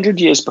 it's 100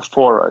 years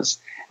before us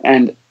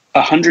and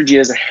 100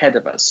 years ahead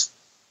of us.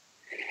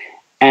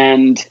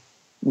 And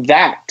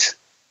that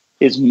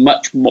is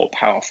much more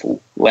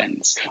powerful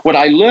lens. What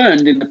I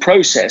learned in the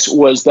process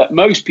was that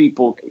most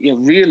people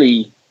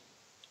really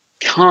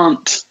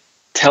can't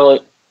tell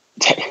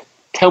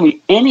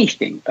me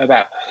anything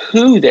about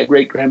who their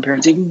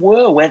great-grandparents even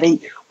were,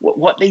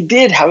 what they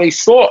did, how they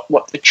thought,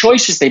 what the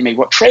choices they made,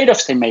 what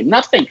trade-offs they made,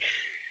 nothing.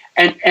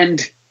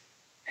 And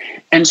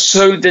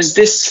so there's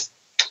this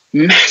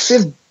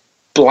massive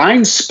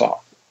blind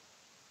spot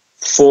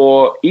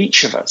for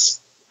each of us.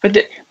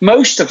 But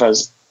most of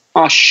us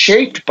are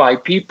shaped by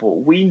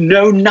people we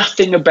know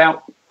nothing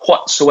about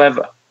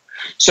whatsoever.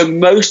 So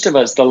most of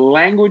us, the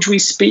language we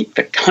speak,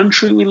 the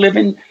country we live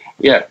in,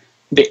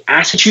 the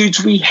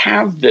attitudes we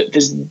have,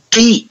 there's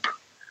deep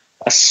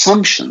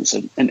assumptions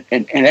and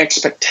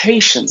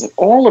expectations, and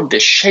all of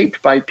this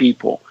shaped by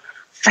people,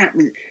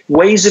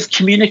 ways of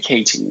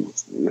communicating,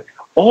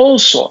 all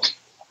sorts,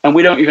 and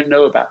we don't even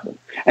know about them.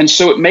 And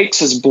so it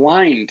makes us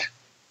blind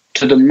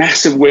to the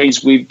massive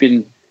ways we've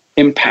been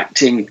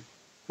impacting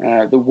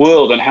the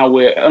world and how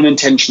we're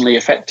unintentionally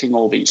affecting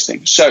all these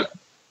things. So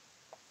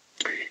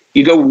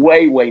you go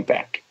way, way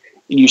back,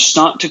 and you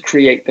start to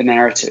create the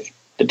narrative,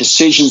 the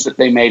decisions that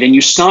they made, and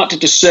you start to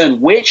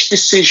discern which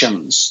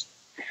decisions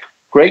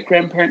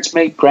great-grandparents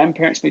made,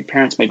 grandparents made,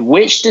 parents made,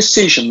 which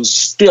decisions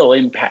still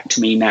impact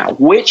me now,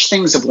 which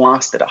things have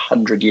lasted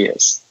 100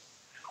 years,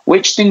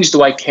 which things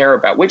do I care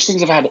about, which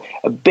things have had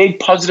a big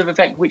positive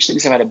effect, which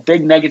things have had a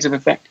big negative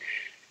effect,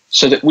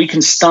 so that we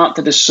can start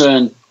to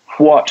discern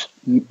what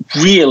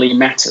really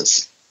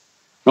matters.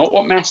 Not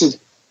what mattered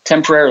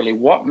temporarily,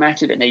 what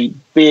mattered in a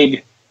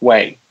big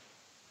way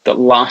that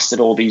lasted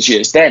all these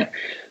years. Then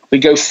we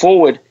go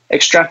forward,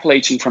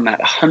 extrapolating from that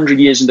 100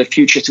 years in the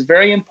future. It's a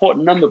very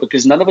important number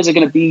because none of us are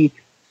going to be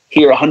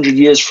here 100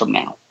 years from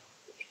now.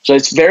 So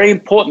it's very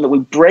important that we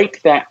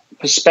break that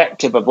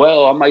perspective of,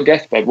 well, on my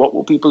deathbed, what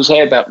will people say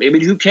about me? I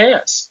mean, who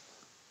cares?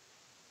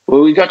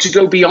 Well, we've got to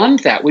go beyond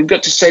that. We've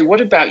got to say, what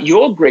about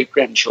your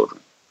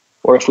great-grandchildren?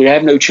 Or if we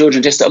have no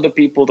children, just other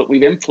people that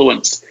we've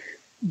influenced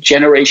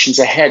generations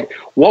ahead.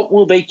 What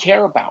will they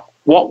care about?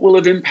 What will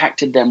have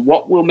impacted them?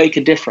 What will make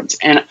a difference?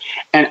 And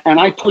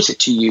I put it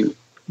to you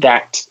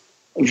that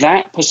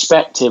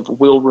perspective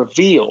will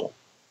reveal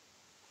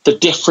the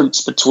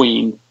difference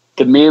between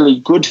the merely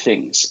good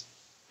things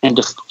and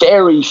the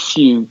very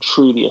few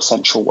truly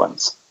essential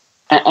ones.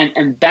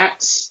 And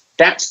that's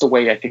the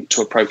way I think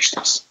to approach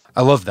this.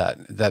 I love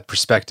that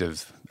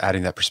perspective,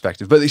 adding that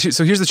perspective. But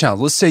so here's the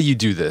challenge. Let's say you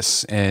do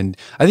this, and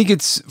I think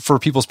it's for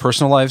people's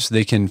personal lives,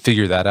 they can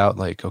figure that out.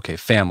 Like, okay,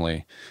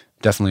 family,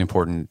 definitely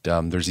important.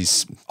 There's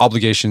these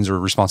obligations or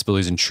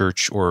responsibilities in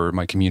church or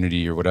my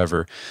community or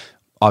whatever,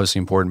 obviously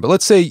important. But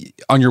let's say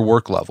on your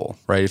work level,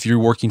 right? If you're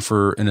working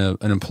for an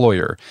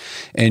employer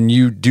and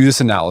you do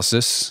this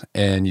analysis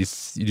and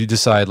you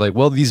decide like,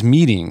 well, these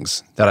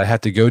meetings that I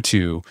have to go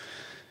to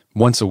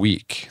once a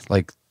week,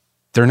 like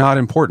they're not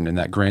important in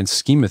that grand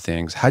scheme of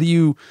things. How do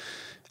you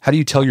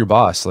tell your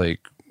boss, like,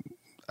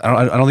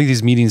 I don't think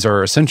these meetings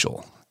are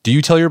essential? Do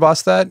you tell your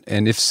boss that?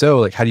 And if so,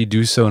 like, how do you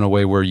do so in a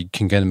way where you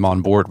can get them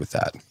on board with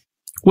that?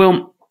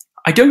 Well,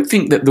 I don't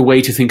think that the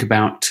way to think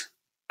about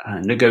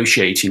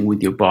negotiating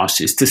with your boss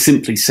is to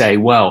simply say,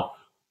 well,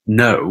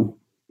 no,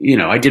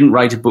 I didn't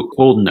write a book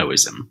called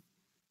Noism.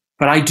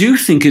 But I do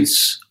think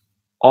it's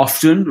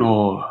often,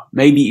 or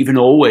maybe even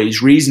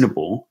always,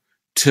 reasonable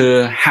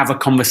to have a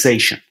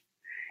conversation.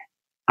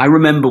 I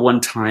remember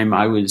one time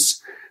I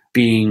was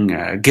being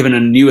given a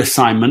new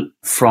assignment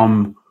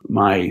from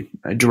my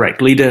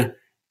direct leader,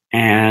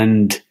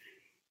 and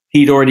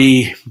he'd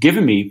already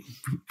given me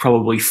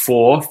probably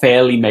 4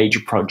 fairly major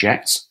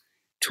projects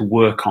to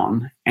work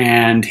on,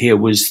 and here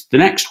was the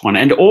next one.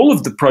 And all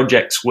of the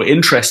projects were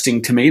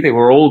interesting to me. They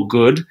were all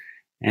good,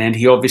 and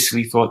he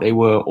obviously thought they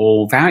were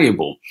all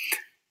valuable.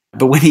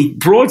 But when he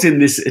brought in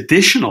this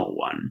additional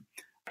one,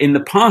 in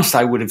the past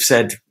I would have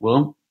said,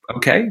 well,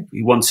 okay,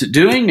 he wants it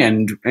doing,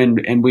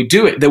 and we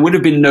do it. There would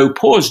have been no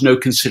pause, no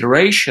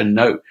consideration,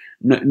 no,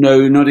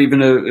 not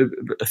even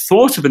a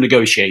thought of a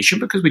negotiation,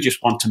 because we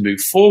just want to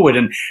move forward.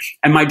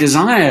 And my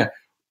desire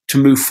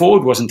to move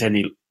forward wasn't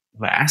any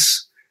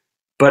less.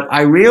 But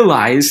I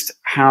realized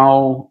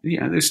how,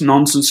 this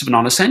nonsense of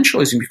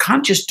non-essentialism, you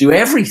can't just do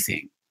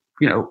everything,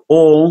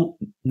 all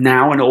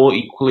now and all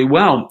equally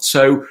well.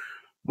 So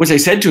what I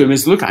said to him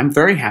is, look, I'm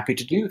very happy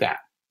to do that.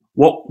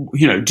 What,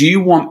 do you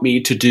want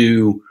me to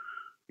do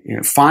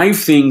 5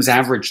 things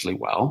averagely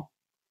well,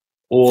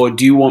 or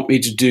do you want me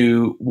to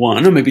do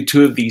 1 or maybe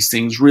 2 of these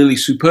things really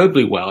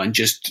superbly well and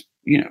just,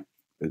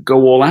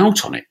 go all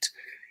out on it?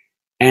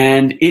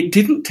 And it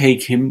didn't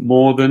take him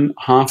more than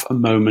half a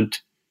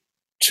moment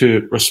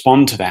to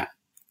respond to that.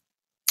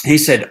 He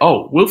said,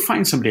 oh, we'll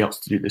find somebody else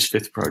to do this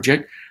 5th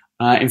project.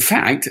 In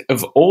fact,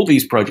 of all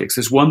these projects,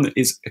 there's one that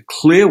is a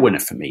clear winner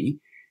for me.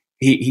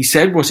 he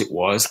said what it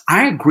was.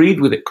 I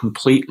agreed with it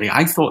completely.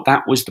 I thought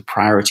that was the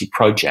priority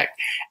project.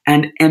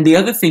 And the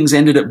other things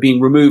ended up being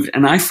removed,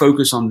 and I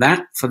focus on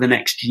that for the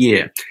next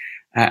year.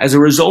 As a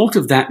result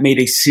of that, made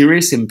a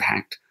serious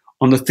impact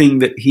on the thing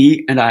that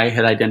he and I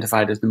had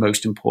identified as the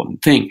most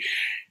important thing.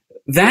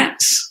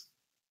 That's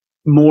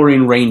more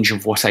in range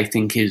of what I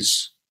think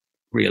is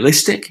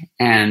realistic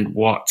and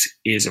what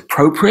is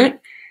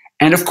appropriate.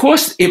 And of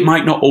course, it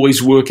might not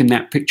always work in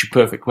that picture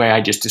perfect way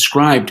I just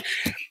described.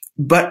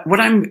 But what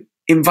I'm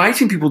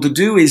inviting people to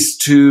do is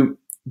to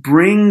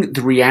bring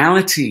the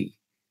reality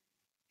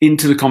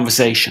into the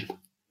conversation,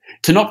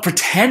 to not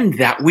pretend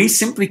that we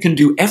simply can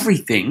do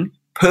everything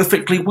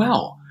perfectly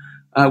well.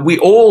 We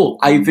all,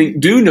 I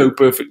think, do know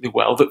perfectly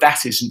well that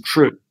that isn't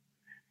true.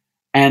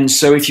 And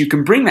so if you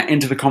can bring that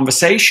into the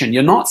conversation,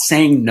 you're not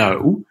saying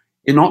no,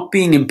 you're not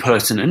being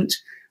impertinent,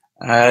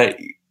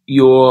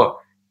 you're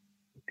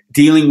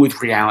dealing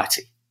with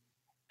reality.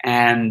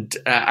 And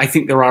I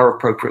think there are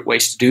appropriate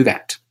ways to do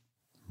that.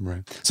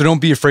 Right. So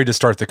don't be afraid to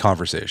start the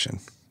conversation,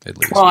 at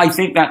least. Well, I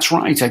think that's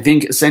right. I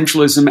think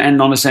essentialism and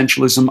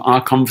non-essentialism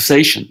are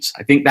conversations.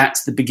 I think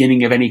that's the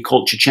beginning of any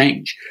culture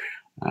change,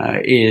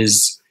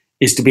 is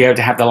to be able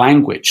to have the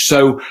language.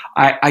 So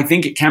I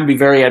think it can be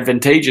very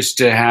advantageous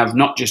to have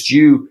not just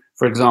you,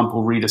 for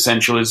example, read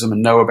Essentialism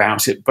and know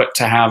about it, but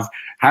to have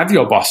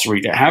your boss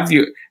read it,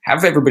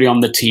 have everybody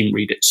on the team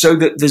read it, so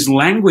that there's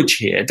language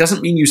here. It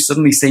doesn't mean you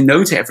suddenly say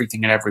no to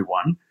everything and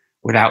everyone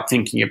without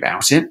thinking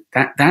about it.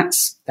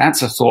 That's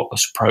a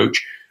thoughtless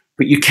approach.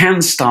 But you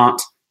can start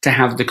to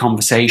have the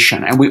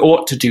conversation, and we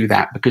ought to do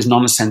that because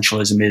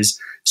non-essentialism is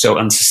so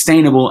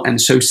unsustainable and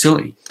so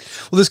silly.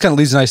 Well, this kind of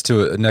leads nice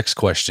to a next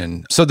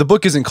question. So the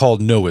book isn't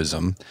called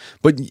Noism,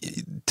 but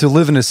to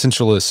live an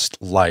essentialist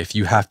life,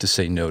 you have to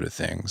say no to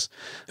things.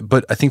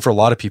 But I think for a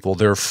lot of people,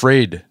 they're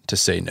afraid to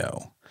say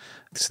no.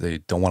 So they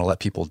don't want to let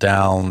people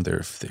down.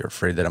 They're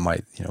afraid that it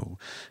might,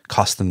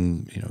 cost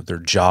them, their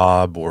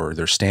job or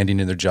their standing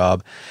in their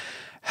job.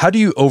 How do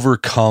you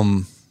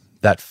overcome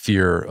that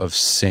fear of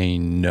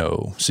saying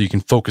no so you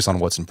can focus on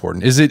what's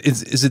important? Is it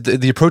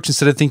the approach,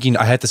 instead of thinking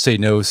I had to say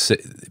no,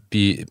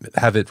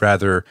 have it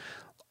rather,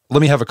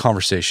 let me have a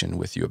conversation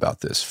with you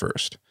about this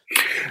first?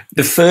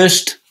 The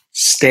first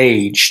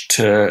stage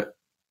to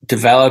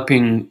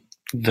developing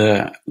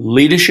the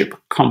leadership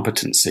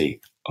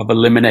competency of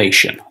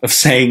elimination, of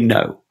saying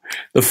no,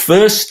 the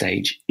first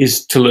stage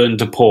is to learn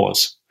to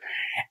pause.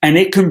 And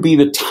it can be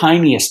the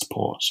tiniest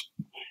pause.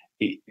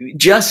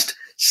 Just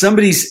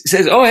somebody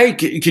says, oh, hey,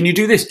 can you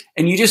do this?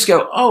 And you just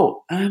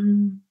go, let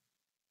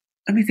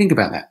me think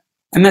about that.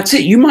 And that's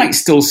it. You might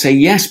still say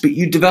yes, but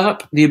you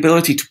develop the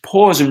ability to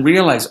pause and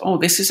realize, oh,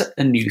 this is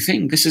a new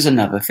thing. This is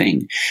another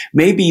thing.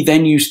 Maybe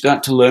then you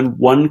start to learn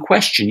one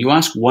question. You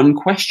ask one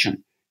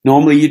question.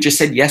 Normally you just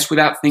said yes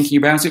without thinking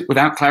about it,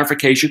 without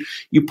clarification.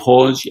 You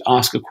pause, you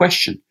ask a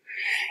question.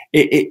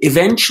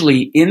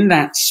 Eventually, in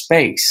that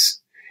space,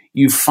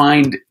 you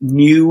find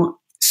new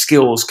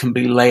skills can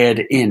be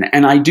layered in.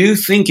 And I do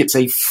think it's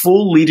a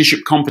full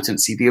leadership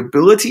competency, the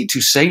ability to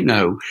say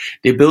no,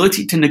 the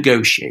ability to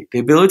negotiate, the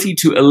ability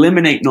to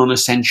eliminate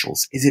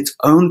non-essentials is its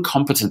own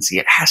competency.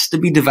 It has to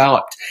be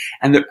developed.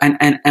 And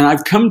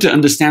I've come to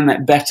understand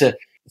that better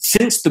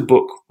since the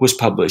book was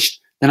published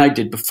than I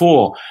did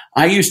before.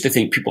 I used to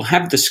think people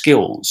have the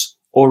skills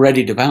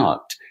already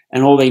developed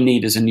and all they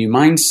need is a new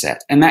mindset.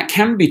 And that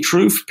can be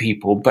true for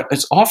people, but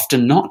it's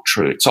often not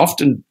true. It's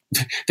often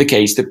the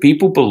case that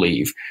people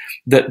believe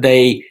that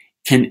they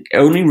can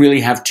only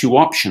really have two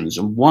options.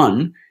 And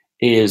one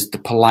is the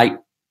polite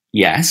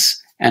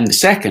yes, and the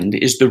second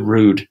is the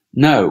rude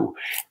no.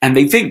 And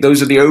they think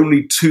those are the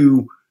only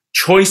two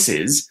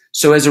choices.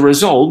 So as a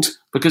result,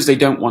 because they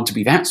don't want to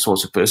be that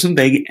sort of person,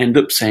 they end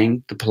up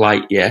saying the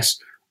polite yes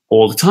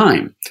all the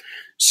time.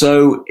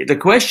 So the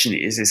question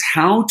is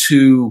how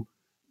to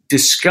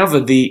discover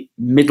the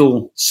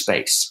middle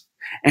space.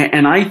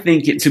 And I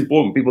think it's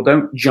important people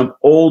don't jump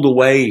all the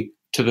way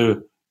to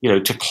the,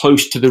 to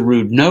close to the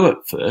rude no at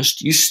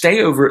first. You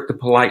stay over at the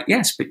polite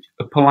yes, but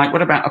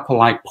what about a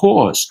polite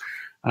pause?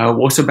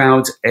 What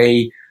about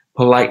a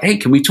polite, hey,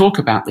 can we talk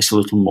about this a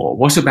little more?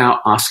 What about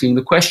asking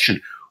the question?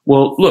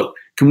 Well, look,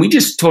 can we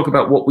just talk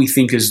about what we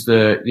think is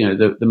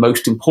the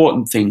most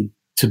important thing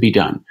to be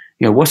done?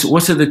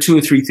 What are the 2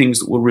 or 3 things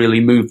that will really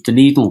move the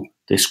needle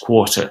this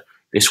quarter,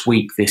 this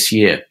week, this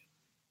year?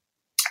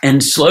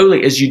 And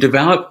slowly, as you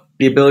develop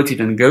the ability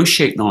to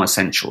negotiate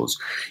non-essentials,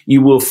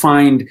 you will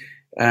find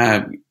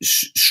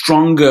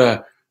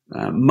stronger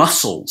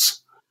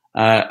muscles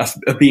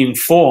of being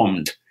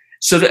formed.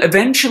 So that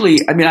eventually,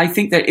 I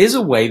think there is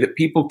a way that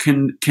people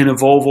can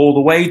evolve all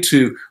the way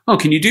to, oh,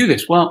 can you do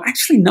this? Well,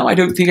 actually, no, I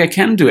don't think I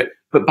can do it.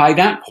 But by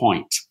that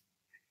point,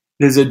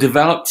 there's a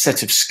developed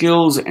set of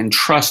skills and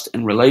trust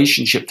and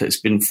relationship that's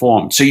been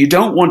formed. So you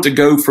don't want to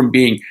go from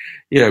being,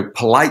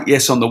 polite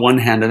yes on the one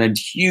hand and then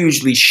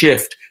hugely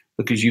shift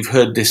because you've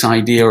heard this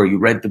idea or you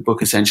read the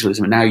book Essentialism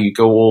and now you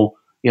go all,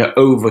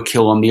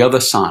 overkill on the other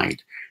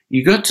side.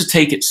 You got to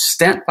take it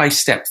step by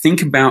step.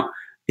 Think about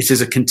it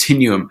as a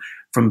continuum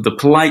from the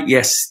polite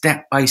yes,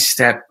 step by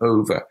step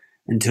over.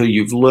 until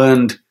you've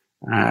learned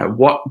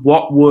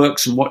what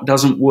works and what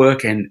doesn't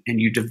work, and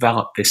you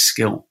develop this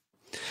skill.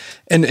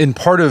 And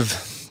part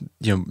of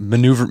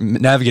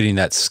navigating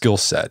that skill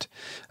set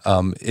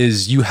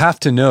is you have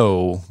to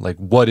know like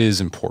what is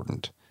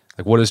important,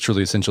 like what is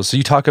truly essential. So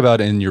you talk about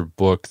in your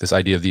book this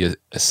idea of the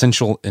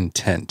essential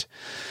intent,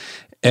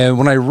 and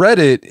when I read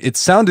it, it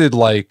sounded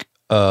like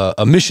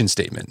a mission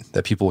statement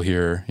that people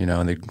hear,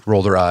 and they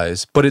roll their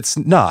eyes, but it's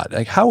not.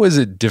 Like, how is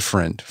it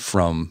different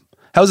from?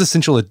 How is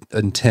essential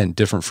intent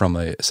different from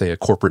a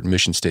corporate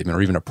mission statement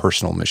or even a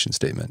personal mission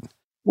statement?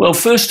 Well,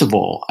 first of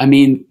all, I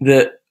mean,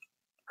 the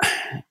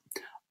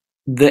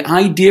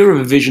idea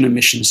of a vision and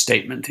mission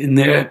statement in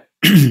their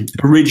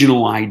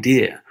original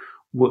idea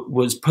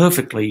was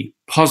perfectly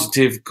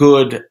positive,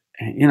 good,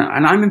 and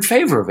I'm in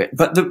favor of it.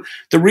 But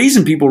the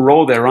reason people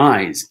roll their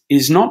eyes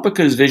is not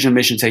because vision and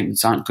mission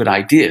statements aren't good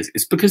ideas.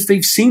 It's because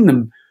they've seen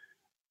them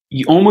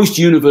almost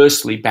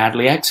universally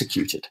badly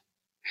executed.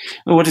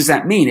 Well, what does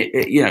that mean?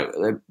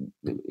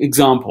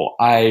 Example,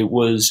 I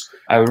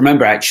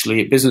remember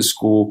actually at business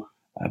school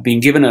being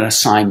given an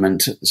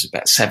assignment. There's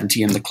about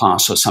 70 in the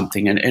class or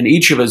something, and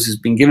each of us has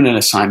been given an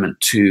assignment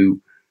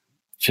to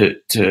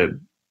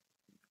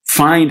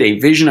find a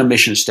vision and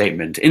mission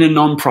statement in a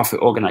non-profit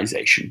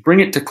organization,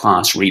 bring it to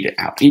class, read it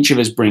out. Each of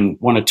us bring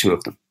one or two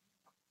of them.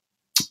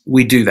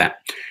 We do that.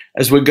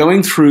 As we're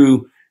going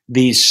through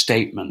these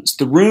statements,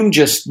 the room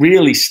just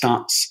really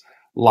starts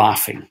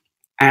laughing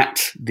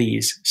at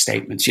these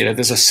statements.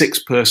 There's a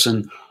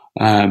 6-person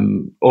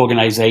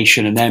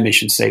organization, and their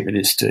mission statement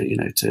is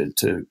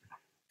to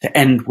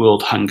end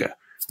world hunger,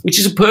 which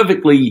is a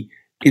perfectly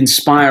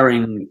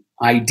inspiring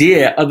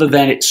idea, other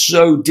than it's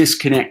so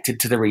disconnected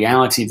to the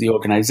reality of the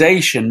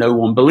organization, no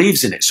one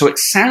believes in it. So it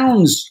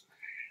sounds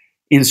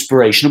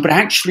inspirational, but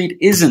actually it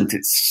isn't.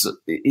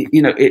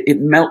 It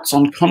melts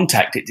on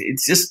contact.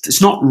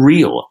 It's not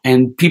real,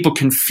 and people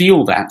can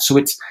feel that. So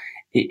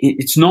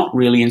it's not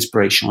really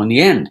inspirational in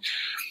the end.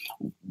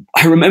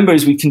 I remember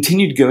as we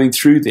continued going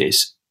through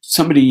this,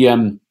 somebody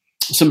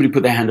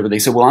put their hand up and they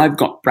said, "Well, I've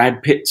got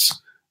Brad Pitt's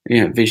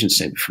vision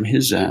statement from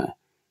his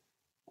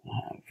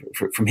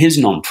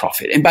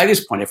nonprofit." And by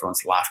this point,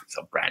 everyone's laughing.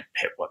 So Brad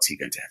Pitt, what's he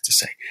going to have to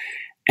say?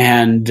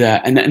 And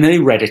then they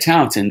read it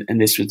out, and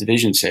this was the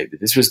vision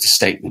statement. This was the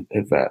statement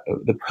of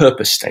the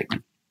purpose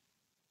statement.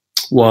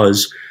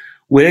 Was,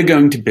 we're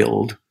going to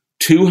build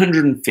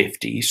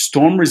 250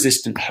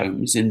 storm-resistant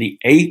homes in the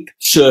 8th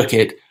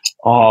Circuit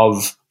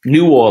of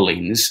New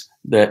Orleans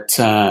that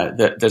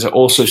are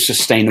also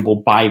sustainable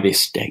by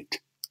this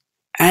date.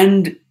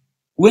 And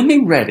when they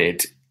read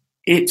it,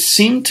 it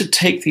seemed to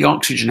take the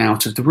oxygen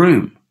out of the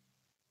room.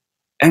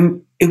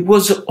 And it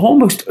was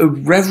almost a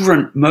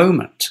reverent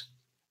moment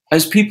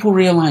as people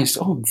realized,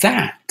 oh,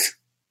 that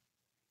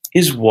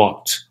is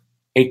what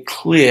a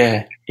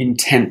clear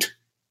intent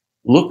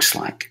looks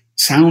like,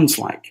 sounds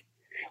like.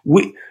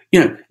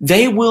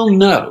 They will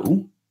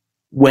know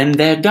when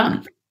they're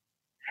done.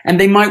 And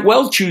they might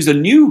well choose a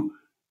new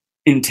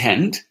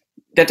intent.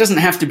 That doesn't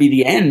have to be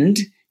the end.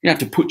 You don't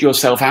have to put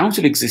yourself out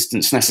of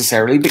existence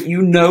necessarily, but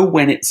you know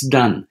when it's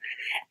done.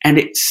 And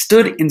it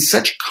stood in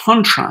such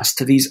contrast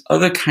to these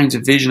other kinds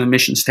of vision and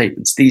mission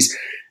statements, these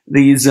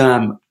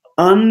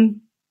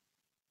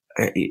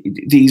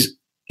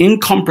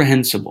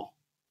incomprehensible,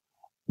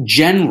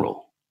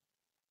 general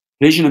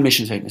vision and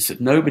mission statements that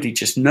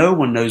no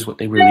one knows what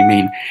they really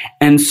mean.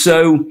 And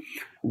so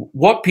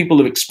what people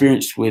have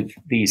experienced with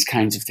these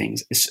kinds of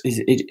things is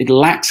it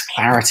lacks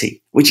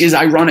clarity, which is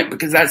ironic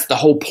because that's the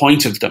whole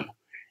point of them,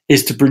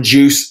 is to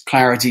produce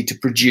clarity, to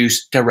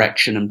produce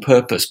direction and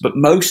purpose. But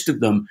most of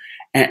them,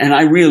 and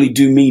I really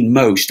do mean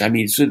most, I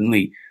mean,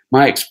 certainly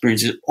my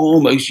experience is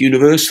almost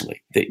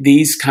universally that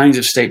these kinds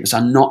of statements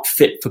are not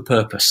fit for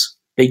purpose.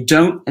 They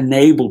don't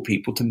enable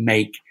people to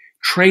make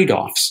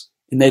trade-offs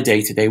in their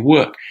day-to-day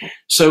work.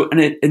 So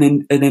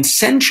an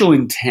essential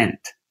intent,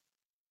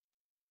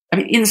 I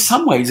mean, in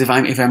some ways, if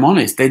I'm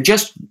honest, they're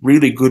just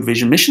really good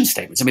vision mission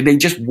statements. I mean, they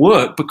just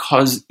work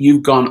because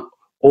you've gone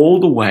all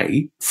the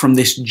way from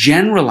this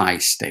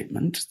generalized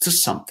statement to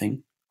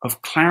something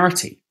of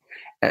clarity.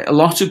 A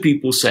lot of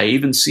people say,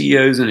 even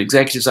CEOs and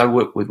executives I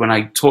work with, when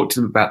I talk to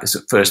them about this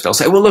at first, they'll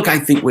say, well, look, I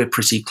think we're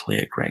pretty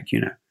clear, Greg,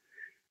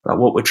 about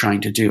what we're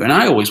trying to do. And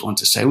I always want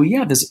to say, well,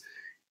 yeah, there's,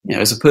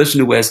 as a person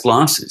who wears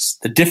glasses,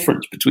 the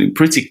difference between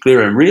pretty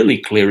clear and really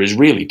clear is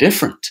really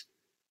different.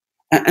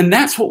 And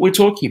that's what we're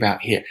talking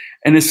about here.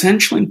 An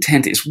essential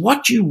intent is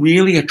what you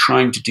really are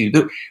trying to do,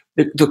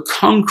 the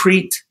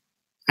concrete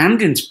and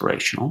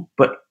inspirational,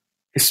 but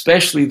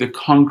especially the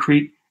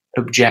concrete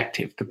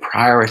objective, the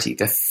priority,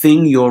 the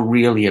thing you're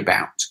really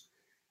about.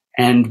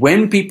 And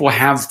when people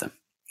have them,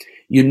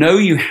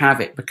 you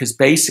have it because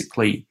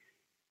basically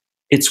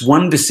it's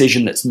one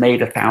decision that's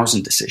made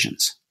 1,000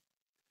 decisions.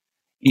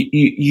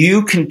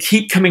 You can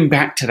keep coming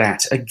back to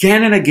that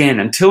again and again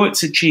until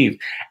it's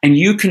achieved. And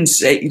you can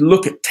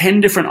look at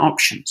 10 different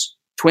options,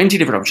 20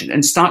 different options,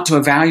 and start to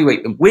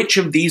evaluate them. Which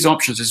of these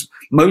options is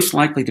most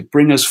likely to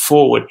bring us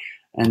forward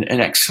and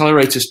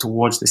accelerate us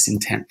towards this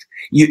intent?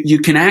 You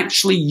can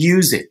actually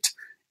use it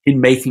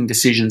in making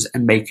decisions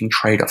and making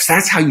trade-offs.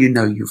 That's how you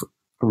know you've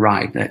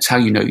arrived. That's how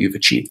you know you've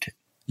achieved it.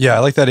 Yeah, I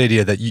like that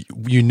idea that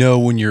you know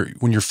when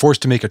you're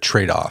forced to make a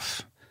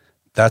trade-off.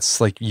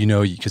 That's like,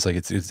 because like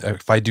it's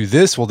if I do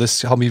this, will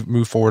this help me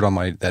move forward on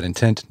that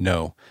intent?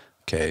 No.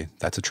 Okay,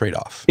 that's a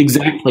trade-off.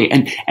 Exactly.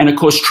 And of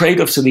course,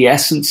 trade-offs are the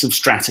essence of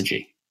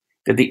strategy.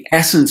 They're the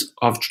essence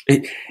of,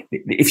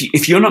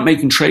 if you're not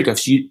making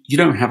trade-offs, you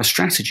don't have a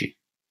strategy.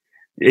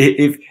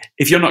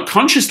 If you're not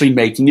consciously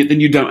making it, then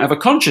you don't have a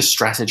conscious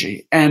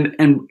strategy. And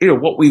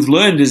what we've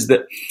learned is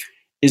that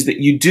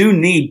you do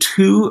need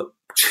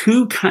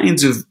two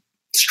kinds of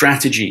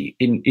strategy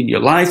in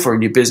your life or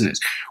in your business.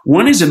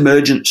 One is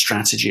emergent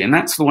strategy, and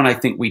that's the one I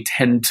think we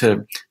tend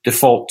to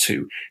default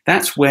to.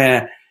 That's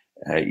where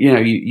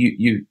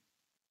you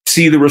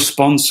see the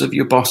response of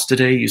your boss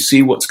today, you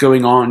see what's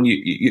going on,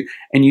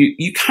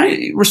 you kind of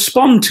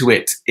respond to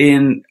it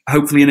in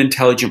hopefully an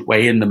intelligent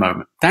way in the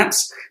moment.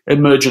 That's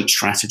emergent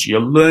strategy. You're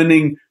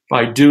learning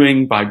by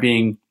doing, by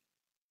being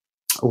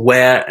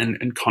aware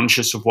and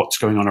conscious of what's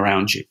going on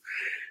around you.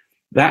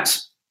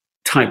 That's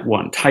type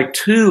 1. Type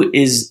 2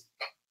 is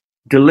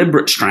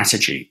deliberate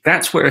strategy.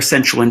 That's where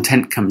essential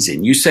intent comes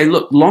in. You say,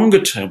 look,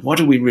 longer term, what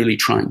are we really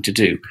trying to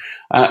do?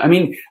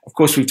 Of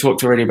course, we've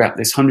talked already about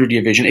this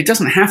 100-year vision. It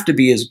doesn't have to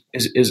be as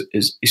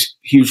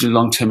hugely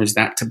long term as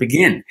that to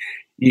begin.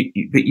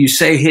 But you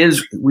say,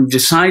 we've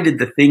decided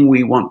the thing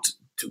we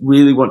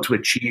really want to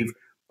achieve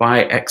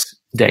by X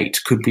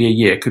date. Could be a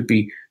year, could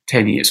be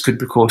 10 years, could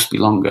of course be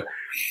longer.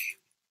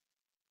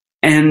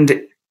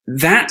 And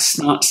that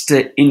starts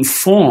to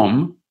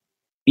inform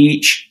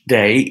each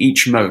day,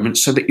 each moment,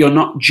 so that you're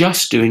not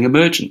just doing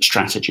emergent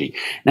strategy.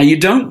 Now, you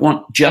don't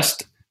want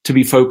just to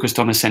be focused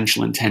on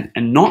essential intent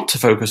and not to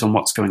focus on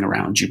what's going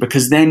around you,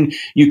 because then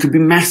you could be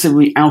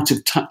massively out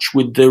of touch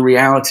with the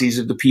realities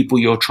of the people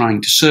you're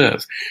trying to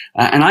serve.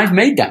 And I've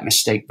made that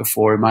mistake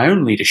before in my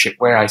own leadership,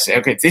 where I say,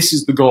 okay, this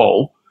is the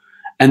goal.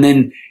 And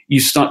then you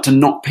start to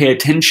not pay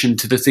attention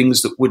to the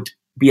things that would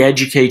be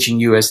educating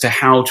you as to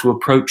how to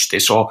approach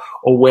this, or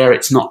where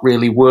it's not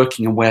really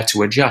working and where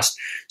to adjust.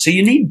 So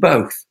you need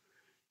both.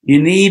 You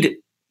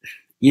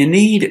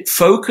need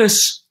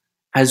focus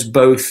as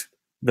both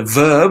the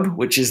verb,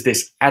 which is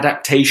this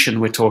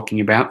adaptation we're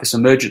talking about, this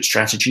emergent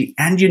strategy,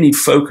 and you need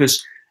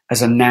focus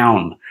as a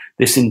noun,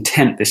 this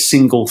intent, this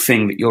single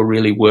thing that you're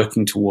really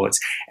working towards.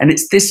 And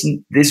it's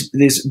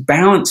this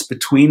balance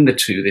between the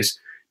two, this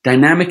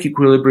dynamic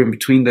equilibrium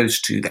between those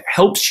two that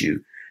helps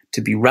you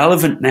to be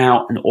relevant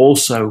now and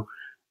also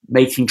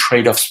making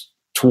trade-offs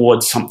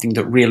towards something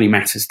that really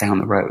matters down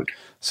the road.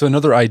 So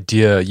another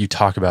idea you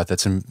talk about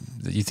that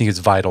you think is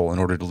vital in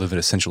order to live an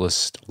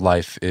essentialist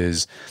life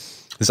is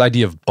this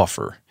idea of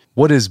buffer.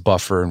 What is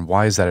buffer, and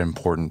why is that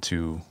important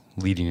to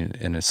leading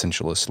an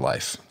essentialist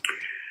life?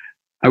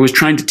 I was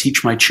trying to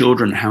teach my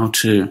children how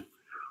to,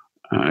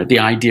 the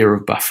idea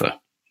of buffer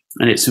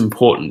and its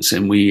importance,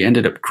 and we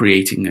ended up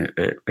creating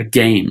a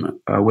game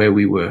where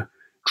we were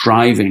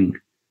driving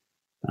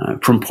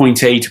from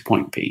point A to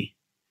point B.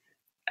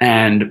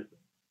 And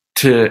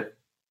to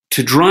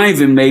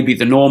drive in maybe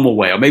the normal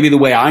way, or maybe the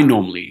way I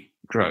normally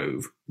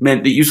drove,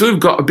 meant that you sort of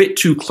got a bit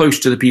too close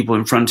to the people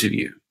in front of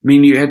you. I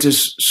mean, you had to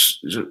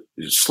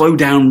slow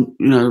down,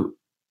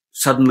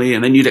 suddenly,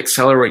 and then you'd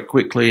accelerate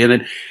quickly, and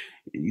then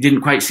you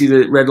didn't quite see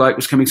the red light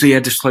was coming, so you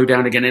had to slow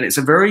down again. And it's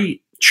a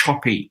very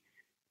choppy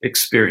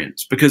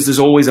experience because there's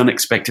always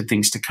unexpected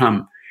things to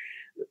come.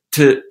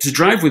 To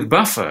drive with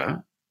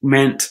buffer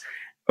meant,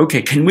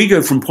 okay, can we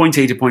go from point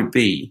A to point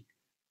B,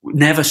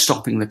 never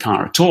stopping the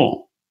car at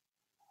all?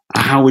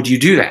 How would you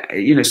do that?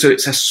 So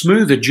it's a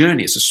smoother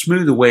journey. It's a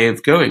smoother way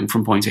of going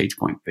from point A to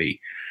point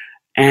B.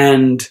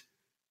 And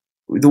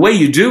the way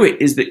you do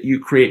it is that you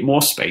create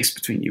more space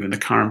between you and the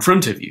car in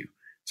front of you.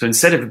 So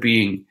instead of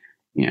being,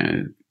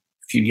 a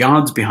few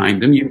yards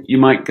behind them, you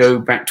might go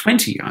back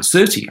 20 yards,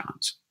 30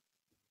 yards.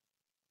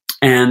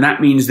 And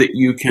that means that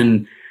you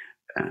can,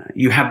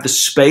 you have the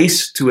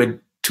space to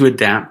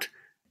adapt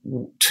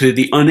to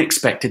the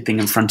unexpected thing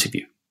in front of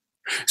you.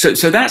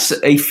 So that's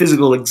a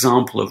physical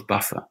example of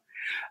buffer.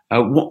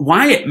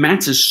 Why it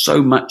matters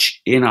so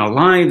much in our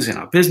lives, in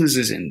our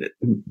businesses, in the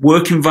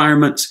work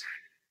environments,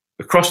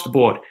 across the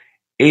board,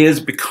 is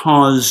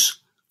because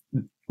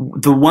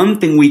the one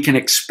thing we can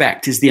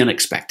expect is the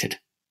unexpected.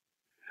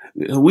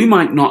 We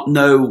might not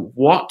know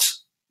what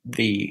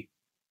the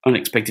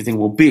unexpected thing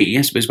will be.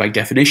 I suppose by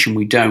definition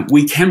we don't.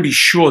 We can be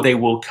sure they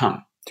will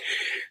come.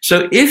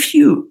 So if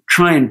you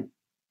try and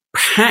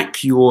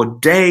pack your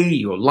day,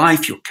 your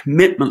life, your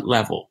commitment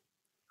level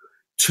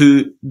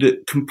to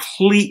the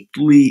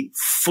completely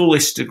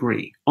fullest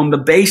degree on the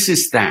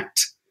basis that,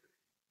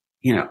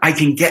 I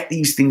can get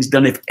these things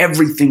done if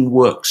everything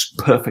works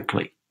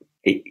perfectly,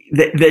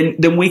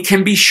 then we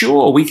can be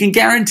sure, we can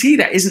guarantee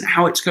that isn't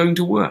how it's going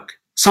to work.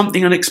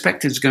 Something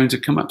unexpected is going to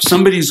come up.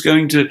 Somebody's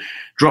going to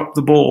drop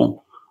the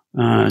ball.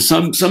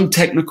 Some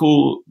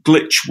technical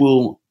glitch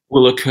will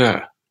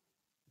occur.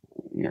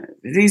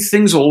 These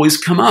things always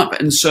come up.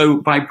 And so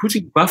by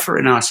putting buffer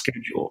in our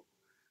schedule,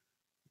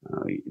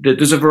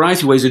 There's a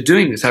variety of ways of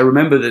doing this. I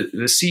remember that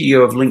the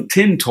CEO of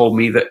LinkedIn told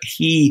me that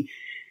he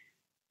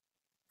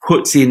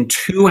puts in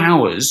 2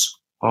 hours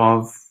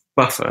of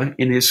buffer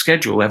in his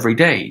schedule every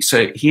day.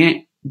 So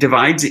he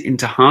divides it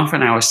into half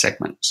an hour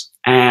segments.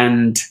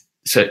 And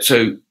so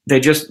they're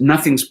just,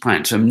 nothing's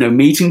planned. So no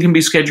meeting can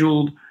be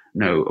scheduled,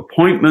 no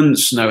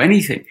appointments, no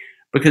anything,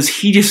 because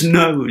he just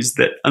knows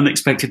that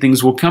unexpected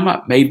things will come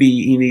up. Maybe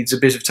he needs a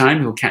bit of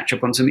time. He'll catch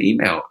up on some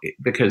email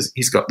because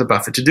he's got the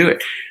buffer to do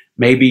it.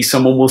 Maybe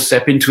someone will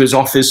step into his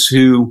office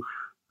who,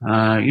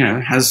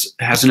 has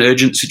an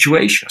urgent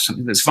situation or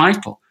something that's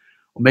vital.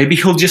 Or maybe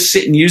he'll just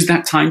sit and use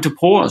that time to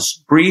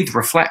pause, breathe,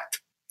 reflect.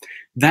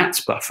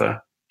 That's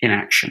buffer in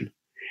action.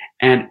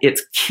 And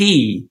it's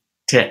key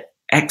to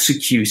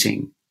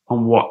executing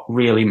on what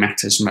really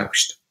matters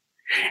most.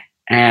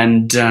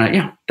 And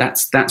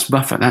that's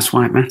buffer. That's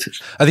why it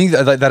matters. I think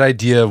that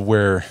idea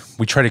where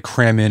we try to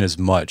cram in as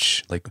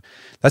much, like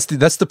that's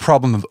the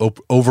problem of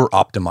over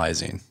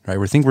optimizing, right?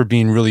 We think we're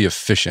being really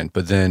efficient,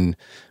 but then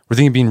we're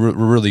thinking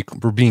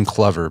we're being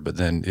clever, but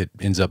then it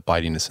ends up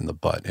biting us in the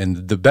butt.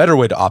 And the better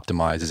way to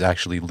optimize is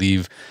actually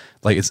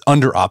it's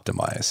under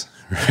optimize,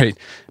 right?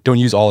 Don't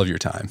use all of your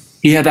time.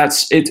 Yeah,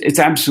 it's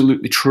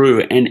absolutely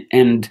true.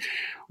 And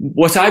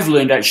what I've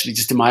learned actually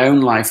just in my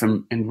own life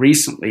and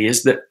recently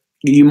is that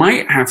you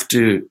might have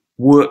to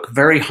work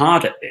very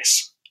hard at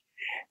this.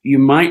 You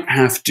might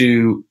have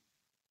to,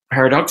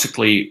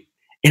 paradoxically,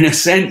 in a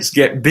sense,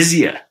 get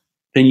busier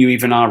than you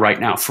even are right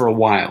now for a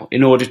while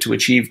in order to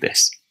achieve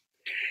this.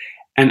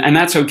 And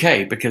that's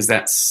okay, because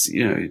that's,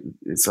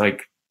 it's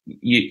like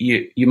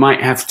you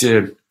might have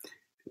to,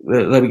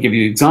 let me give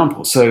you an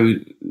example. So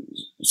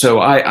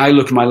I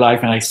look at my life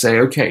and I say,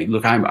 okay,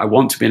 look, I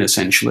want to be an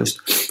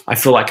essentialist. I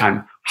feel like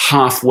I'm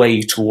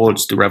halfway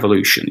towards the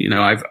revolution.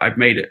 I've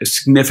made a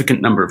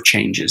significant number of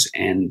changes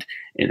and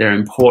they're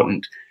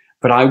important,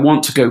 but I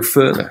want to go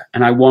further,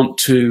 and I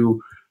want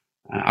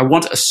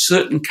a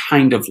certain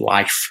kind of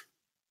life.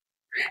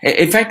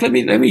 In fact, let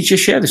me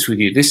just share this with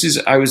you.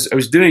 I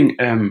was doing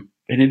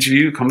an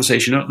interview, a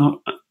conversation,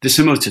 not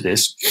dissimilar to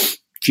this,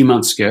 a few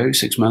months ago,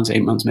 6 months,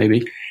 8 months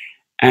maybe,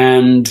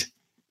 and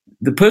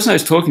the person I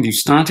was talking to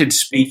started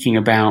speaking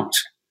about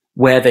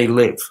where they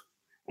live.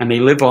 And they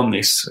live on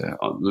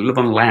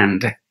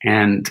land,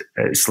 and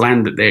it's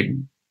land that their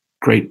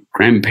great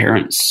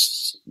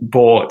grandparents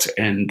bought.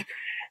 And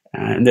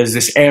there's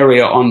this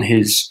area on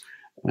his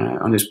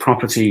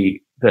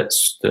property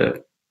that's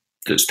the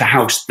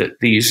house that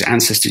these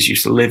ancestors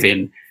used to live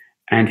in.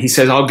 And he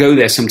says, I'll go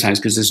there sometimes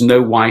because there's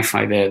no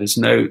Wi-Fi there. There's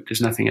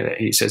nothing there.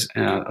 He says,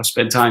 I'll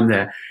spend time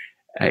there.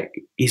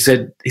 He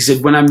said,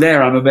 when I'm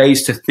there, I'm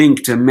amazed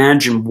to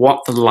imagine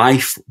what the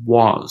life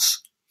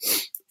was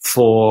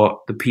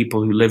for the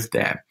people who lived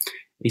there.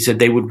 He said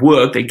they would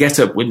work, they'd get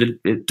up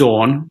at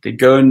dawn, they'd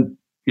go and,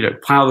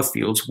 plow the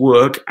fields,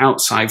 work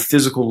outside,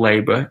 physical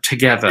labor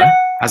together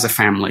as a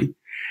family.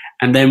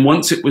 And then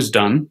once it was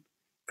done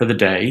for the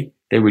day,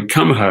 they would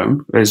come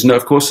home. There's no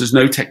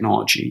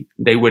technology.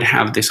 They would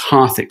have this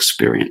hearth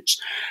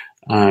experience,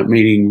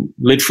 meaning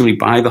literally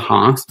by the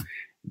hearth.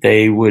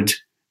 They would,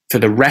 for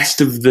the rest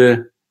of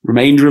the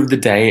remainder of the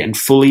day and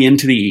fully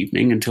into the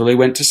evening until they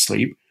went to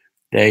sleep,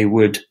 they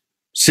would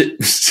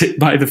sit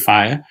by the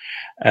fire,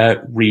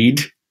 read,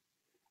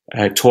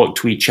 talk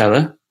to each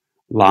other,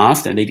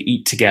 laugh, and they'd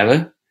eat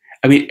together.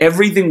 I mean,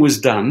 everything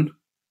was done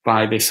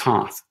by this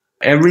hearth.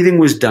 Everything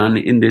was done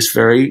in this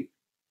very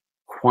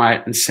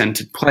quiet and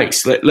centered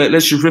place.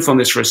 Let's just riff on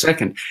this for a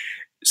second.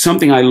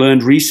 Something I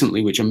learned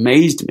recently, which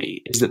amazed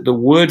me, is that the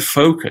word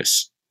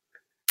focus,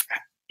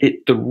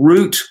 the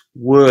root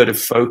word of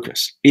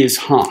focus is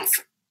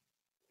hearth.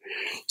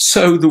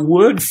 So the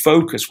word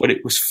focus, when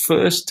it was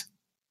first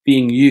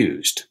being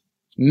used,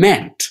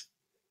 meant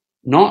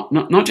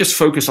not just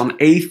focus on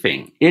a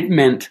thing. It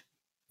meant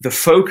the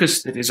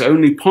focus that is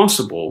only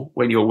possible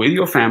when you're with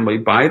your family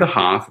by the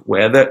hearth,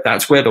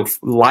 that's where the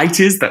light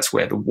is, that's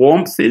where the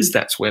warmth is,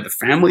 that's where the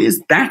family is.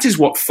 That is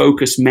what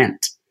focus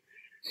meant.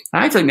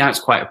 I think that's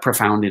quite a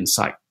profound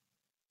insight.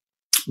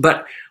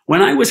 But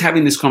when I was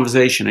having this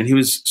conversation and he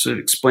was sort of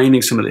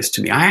explaining some of this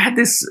to me, I had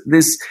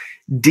this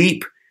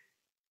deep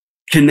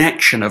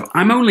connection of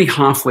I'm only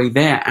halfway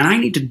there and I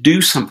need to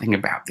do something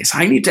about this.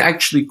 I need to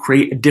actually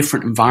create a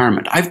different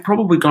environment. I've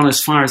probably gone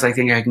as far as I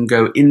think I can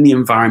go in the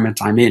environment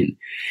I'm in.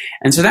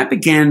 And so that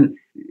began,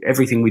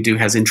 everything we do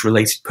has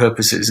interrelated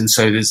purposes. And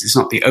so it's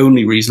not the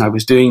only reason I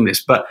was doing this,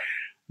 but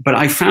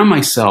I found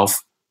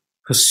myself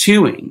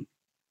pursuing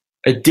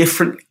a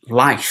different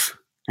life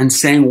and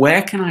saying,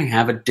 where can I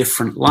have a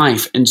different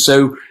life? And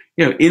so,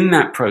 in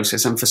that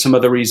process, and for some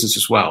other reasons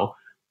as well,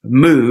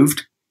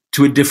 moved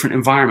to a different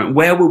environment.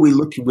 Where were we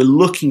looking? We're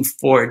looking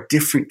for a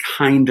different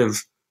kind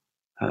of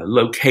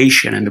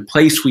location. And the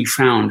place we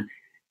found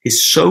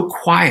is so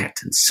quiet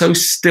and so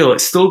still.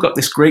 It's still got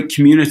this great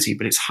community,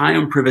 but it's high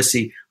on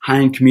privacy,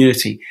 high in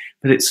community.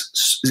 But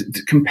it's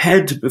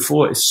compared to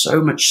before, it's so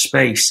much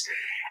space.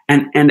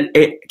 And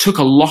it took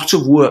a lot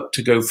of work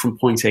to go from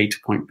point A to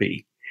point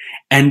B.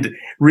 And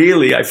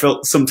really, I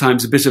felt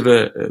sometimes a bit of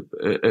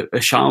a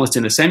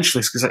charlatan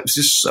essentialist because it was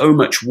just so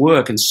much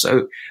work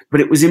but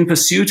it was in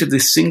pursuit of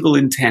this single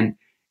intent,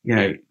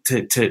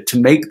 to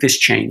make this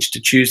change, to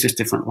choose this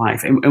different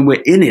life. And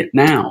we're in it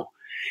now.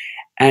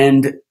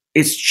 And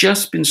it's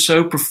just been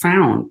so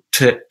profound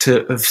to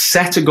have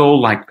set a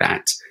goal like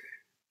that,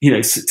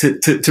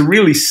 to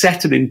really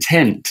set an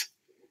intent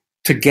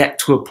to get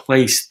to a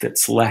place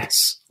that's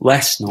less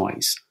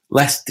noise,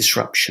 less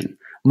disruption,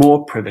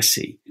 more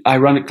privacy,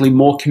 ironically,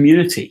 more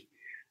community.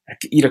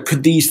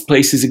 Could these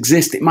places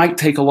exist? It might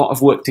take a lot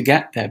of work to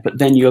get there, but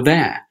then you're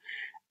there.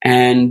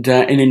 And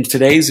in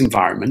today's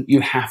environment,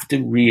 you have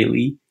to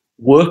really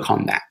work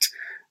on that.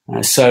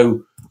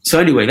 So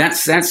anyway,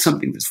 that's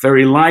something that's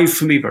very live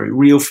for me, very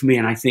real for me,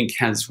 and I think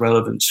has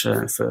relevance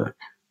for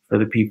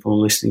the people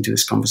listening to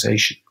this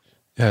conversation.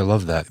 Yeah, I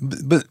love that.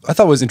 But I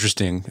thought what was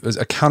interesting, it was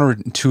a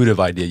counterintuitive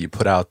idea you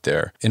put out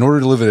there. In order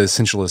to live an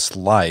essentialist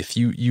life,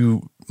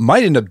 you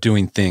might end up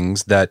doing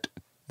things that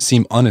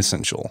seem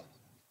unessential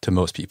to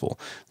most people,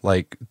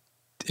 like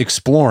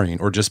exploring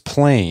or just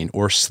playing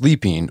or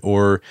sleeping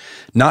or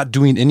not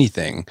doing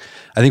anything.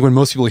 I think when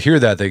most people hear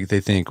that, they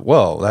think,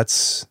 well,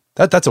 that's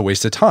a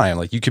waste of time.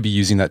 Like, you could be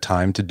using that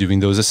time to doing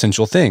those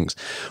essential things.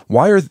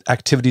 Why are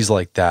activities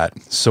like that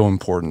so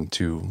important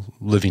to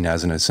living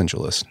as an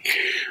essentialist?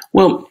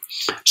 Well,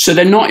 so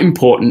they're not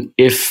important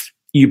if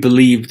you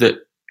believe that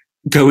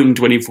going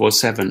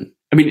 24/7,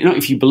 not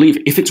if you believe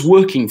it, if it's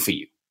working for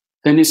you,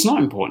 then it's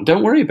not important.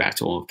 Don't worry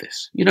about all of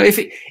this.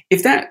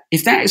 If that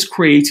is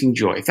creating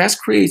joy, if that's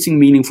creating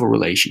meaningful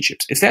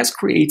relationships, if that's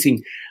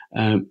creating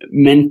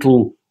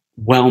mental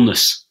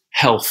wellness,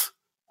 health,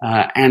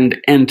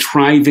 and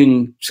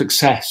thriving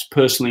success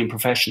personally and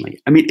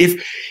professionally.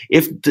 If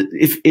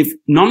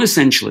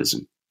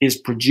non-essentialism is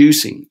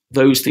producing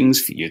those things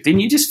for you, then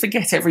you just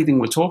forget everything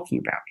we're talking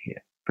about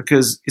here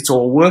because it's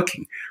all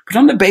working. But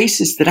on the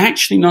basis that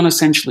actually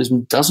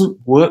non-essentialism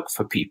doesn't work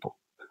for people,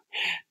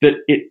 that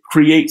it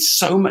creates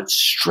so much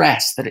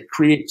stress, that it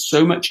creates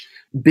so much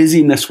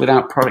busyness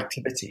without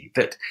productivity,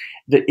 that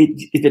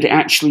it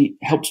actually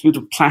helps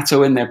people to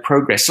plateau in their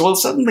progress. So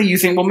suddenly you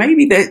think, well,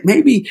 maybe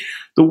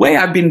the way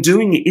I've been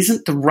doing it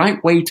isn't the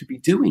right way to be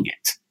doing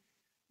it.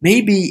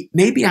 Maybe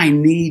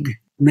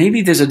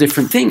there's a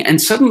different thing.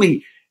 And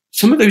suddenly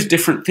some of those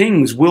different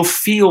things will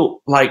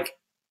feel like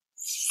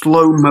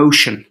slow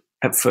motion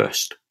at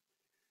first.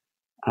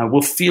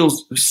 Will feel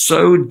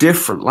so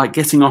different, like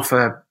getting off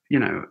a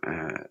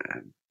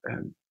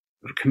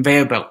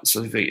conveyor belt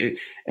sort of thing,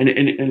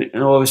 and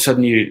all of a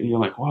sudden you're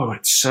like, whoa,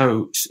 it's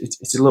a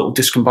little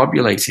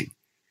discombobulating.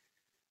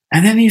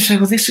 And then you say,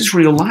 well, this is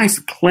real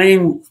life,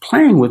 playing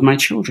with my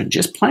children,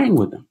 just playing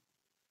with them,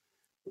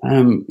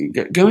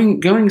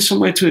 going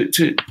somewhere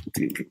to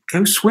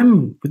go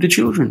swim with the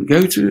children,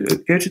 go to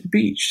the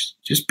beach,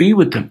 just be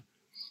with them,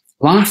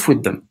 laugh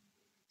with them.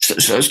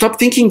 So stop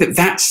thinking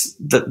that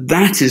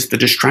is the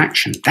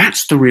distraction.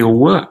 That's the real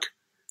work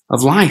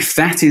of life.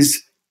 That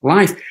is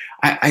life.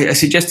 I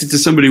suggested to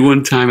somebody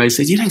one time, I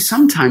said,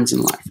 sometimes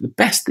in life, the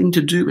best thing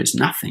to do is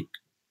nothing.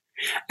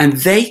 And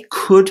they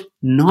could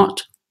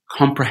not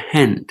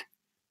comprehend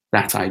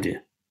that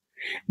idea.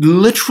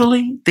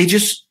 Literally, they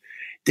just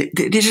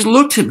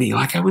looked at me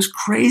like I was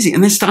crazy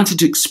and then started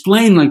to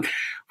explain, like,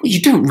 well, you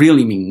don't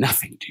really mean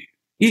nothing, do you?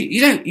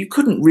 You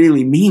couldn't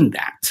really mean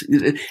that.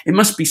 It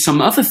must be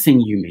some other thing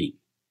you mean.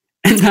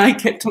 And I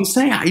kept on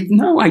saying,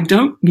 I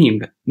don't mean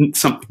that,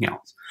 something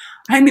else.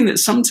 I mean that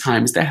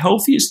sometimes the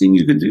healthiest thing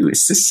you can do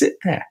is to sit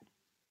there.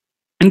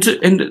 And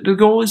the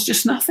goal is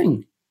just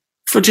nothing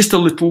for just a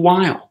little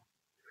while.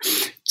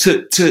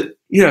 To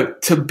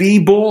be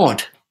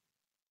bored.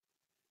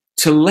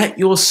 To let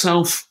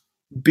yourself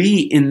be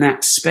in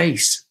that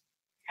space.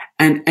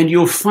 And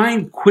you'll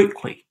find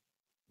quickly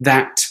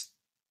that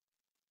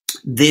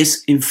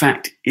this, in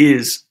fact,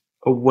 is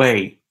a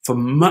way for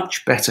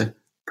much better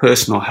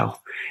personal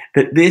health.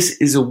 That this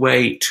is a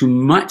way to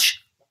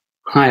much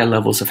higher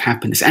levels of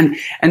happiness.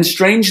 And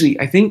strangely,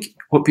 I think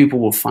what people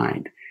will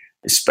find,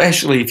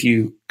 especially if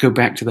you go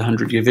back to the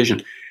 100-year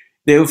vision,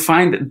 they'll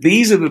find that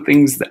these are the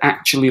things that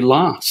actually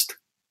last.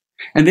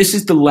 And this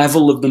is the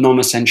level of the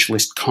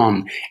non-essentialist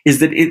con, is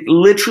that it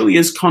literally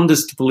is conned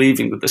us to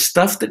believing that the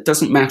stuff that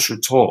doesn't matter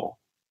at all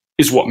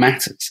is what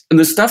matters. And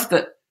the stuff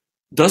that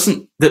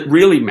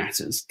really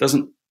matters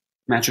doesn't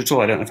matter at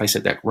all. I don't know if I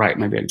said that right.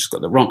 Maybe I just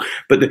got that wrong.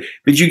 But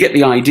you get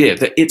the idea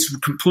that it's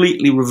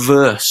completely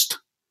reversed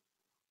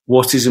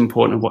what is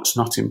important and what's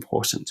not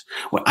important.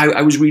 Well,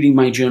 I was reading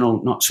my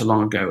journal not so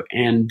long ago,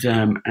 and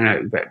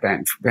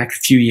back a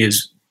few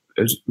years,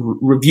 I was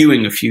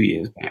reviewing a few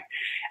years back,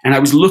 and I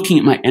was looking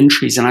at my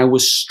entries, and I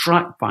was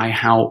struck by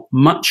how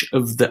much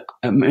of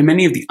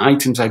many of the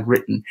items I'd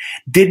written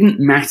didn't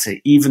matter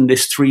even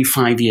this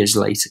 3-5 years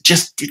later,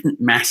 just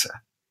didn't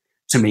matter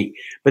to me.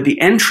 But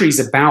the entries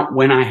about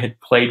when I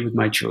had played with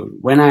my children,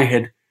 when I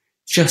had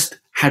just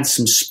had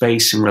some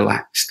space and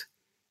relaxed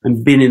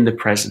and been in the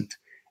present,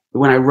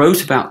 when I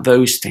wrote about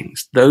those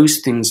things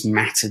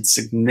mattered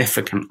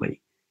significantly,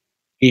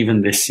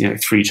 even this,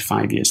 3 to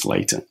 5 years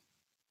later.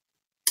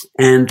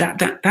 And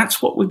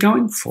that's what we're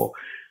going for.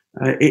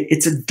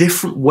 It's a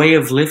different way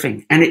of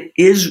living, and it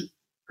is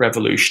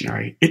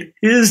revolutionary. It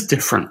is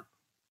different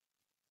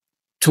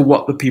to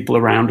what the people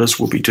around us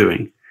will be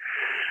doing.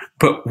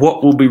 But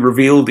what will be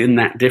revealed in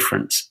that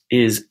difference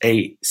is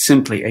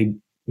simply a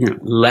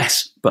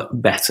less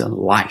but better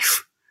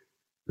life.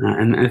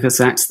 And because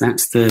that's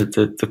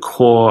the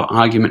core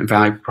argument and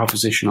value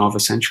proposition of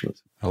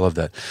essentialism. I love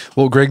that.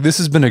 Well, Greg, this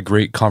has been a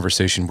great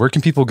conversation. Where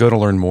can people go to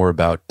learn more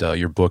about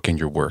your book and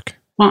your work?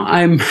 Well,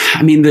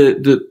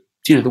 the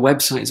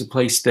website is a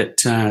place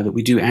that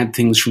we do add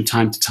things from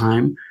time to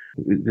time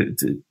with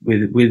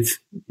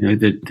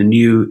the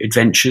new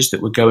adventures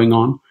that we're going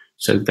on.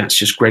 So that's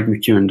just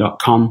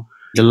gregmckeown.com.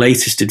 The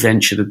latest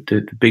adventure,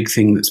 the big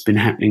thing that's been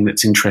happening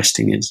that's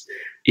interesting is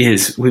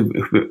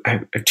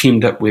I've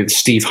teamed up with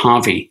Steve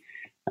Harvey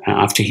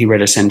after he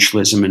read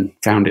Essentialism and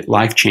found it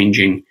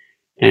life-changing.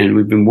 And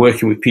we've been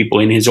working with people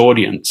in his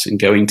audience and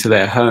going to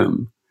their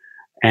home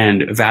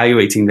and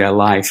evaluating their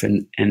life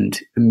and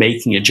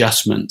making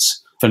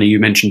adjustments. Funny, you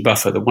mentioned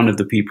Buffer, that one of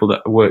the people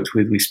that I worked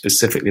with, we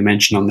specifically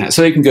mentioned on that.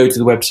 So they can go to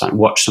the website and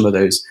watch some of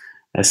those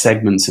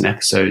segments and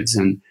episodes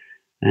and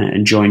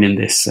join in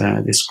this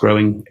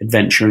growing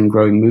adventure and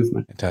growing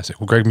movement. Fantastic.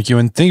 Well, Greg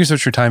McKeown, thank you so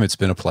much for your time. It's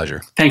been a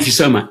pleasure. Thank you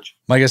so much.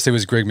 My guest today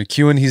was Greg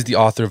McKeown. He's the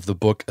author of the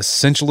book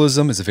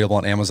Essentialism. It's available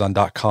on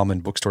Amazon.com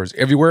and bookstores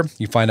everywhere.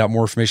 You can find out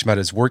more information about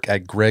his work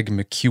at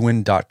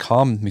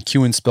gregmckeown.com.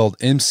 McKeown spelled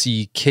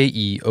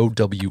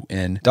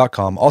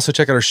McKeown.com. Also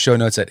check out our show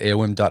notes at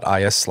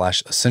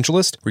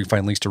aom.is/essentialist, where you can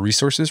find links to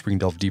resources where you can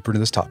delve deeper into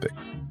this topic.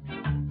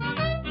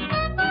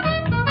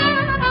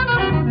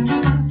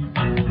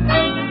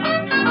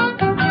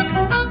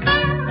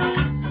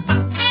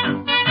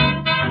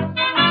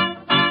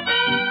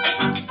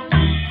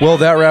 Well,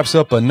 that wraps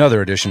up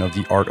another edition of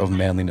the Art of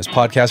Manliness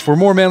podcast. For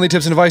more manly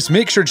tips and advice,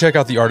 make sure to check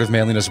out the Art of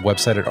Manliness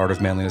website at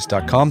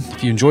artofmanliness.com.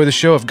 If you enjoy the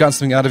show, I've gotten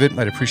something out of it,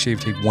 I'd appreciate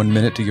if you take 1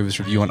 minute to give us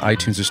a review on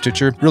iTunes or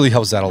Stitcher. It really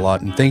helps out a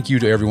lot. And thank you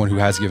to everyone who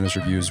has given us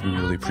reviews. We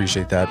really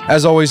appreciate that.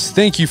 As always,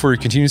 thank you for your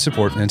continued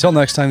support. And until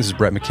next time, this is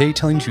Brett McKay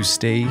telling you to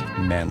stay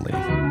manly.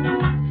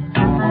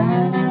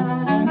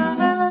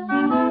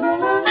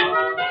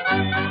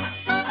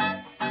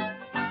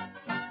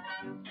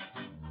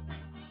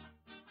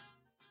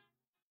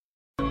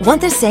 Want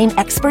the same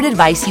expert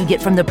advice you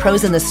get from the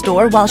pros in the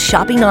store while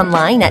shopping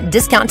online at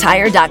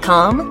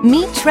discounttire.com?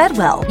 Meet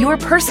Treadwell, your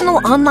personal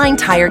online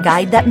tire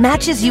guide that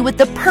matches you with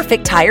the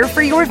perfect tire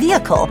for your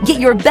vehicle.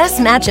 Get your best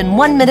match in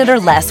 1 minute or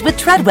less with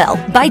Treadwell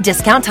by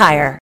Discount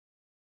Tire.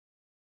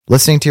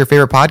 Listening to your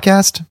favorite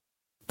podcast?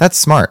 That's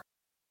smart.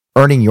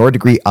 Earning your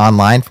degree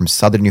online from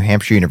Southern New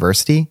Hampshire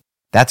University?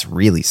 That's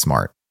really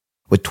smart.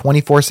 With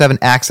 24/7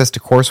 access to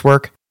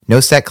coursework,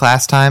 no set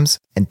class times,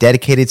 and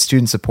dedicated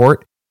student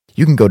support,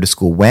 you can go to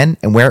school when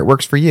and where it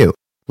works for you.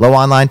 Low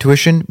online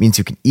tuition means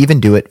you can even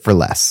do it for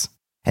less.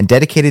 And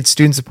dedicated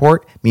student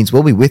support means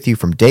we'll be with you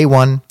from day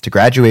one to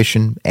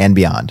graduation and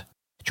beyond.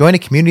 Join a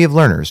community of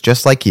learners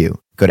just like you.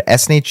 Go to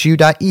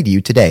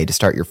snhu.edu today to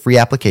start your free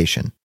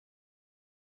application.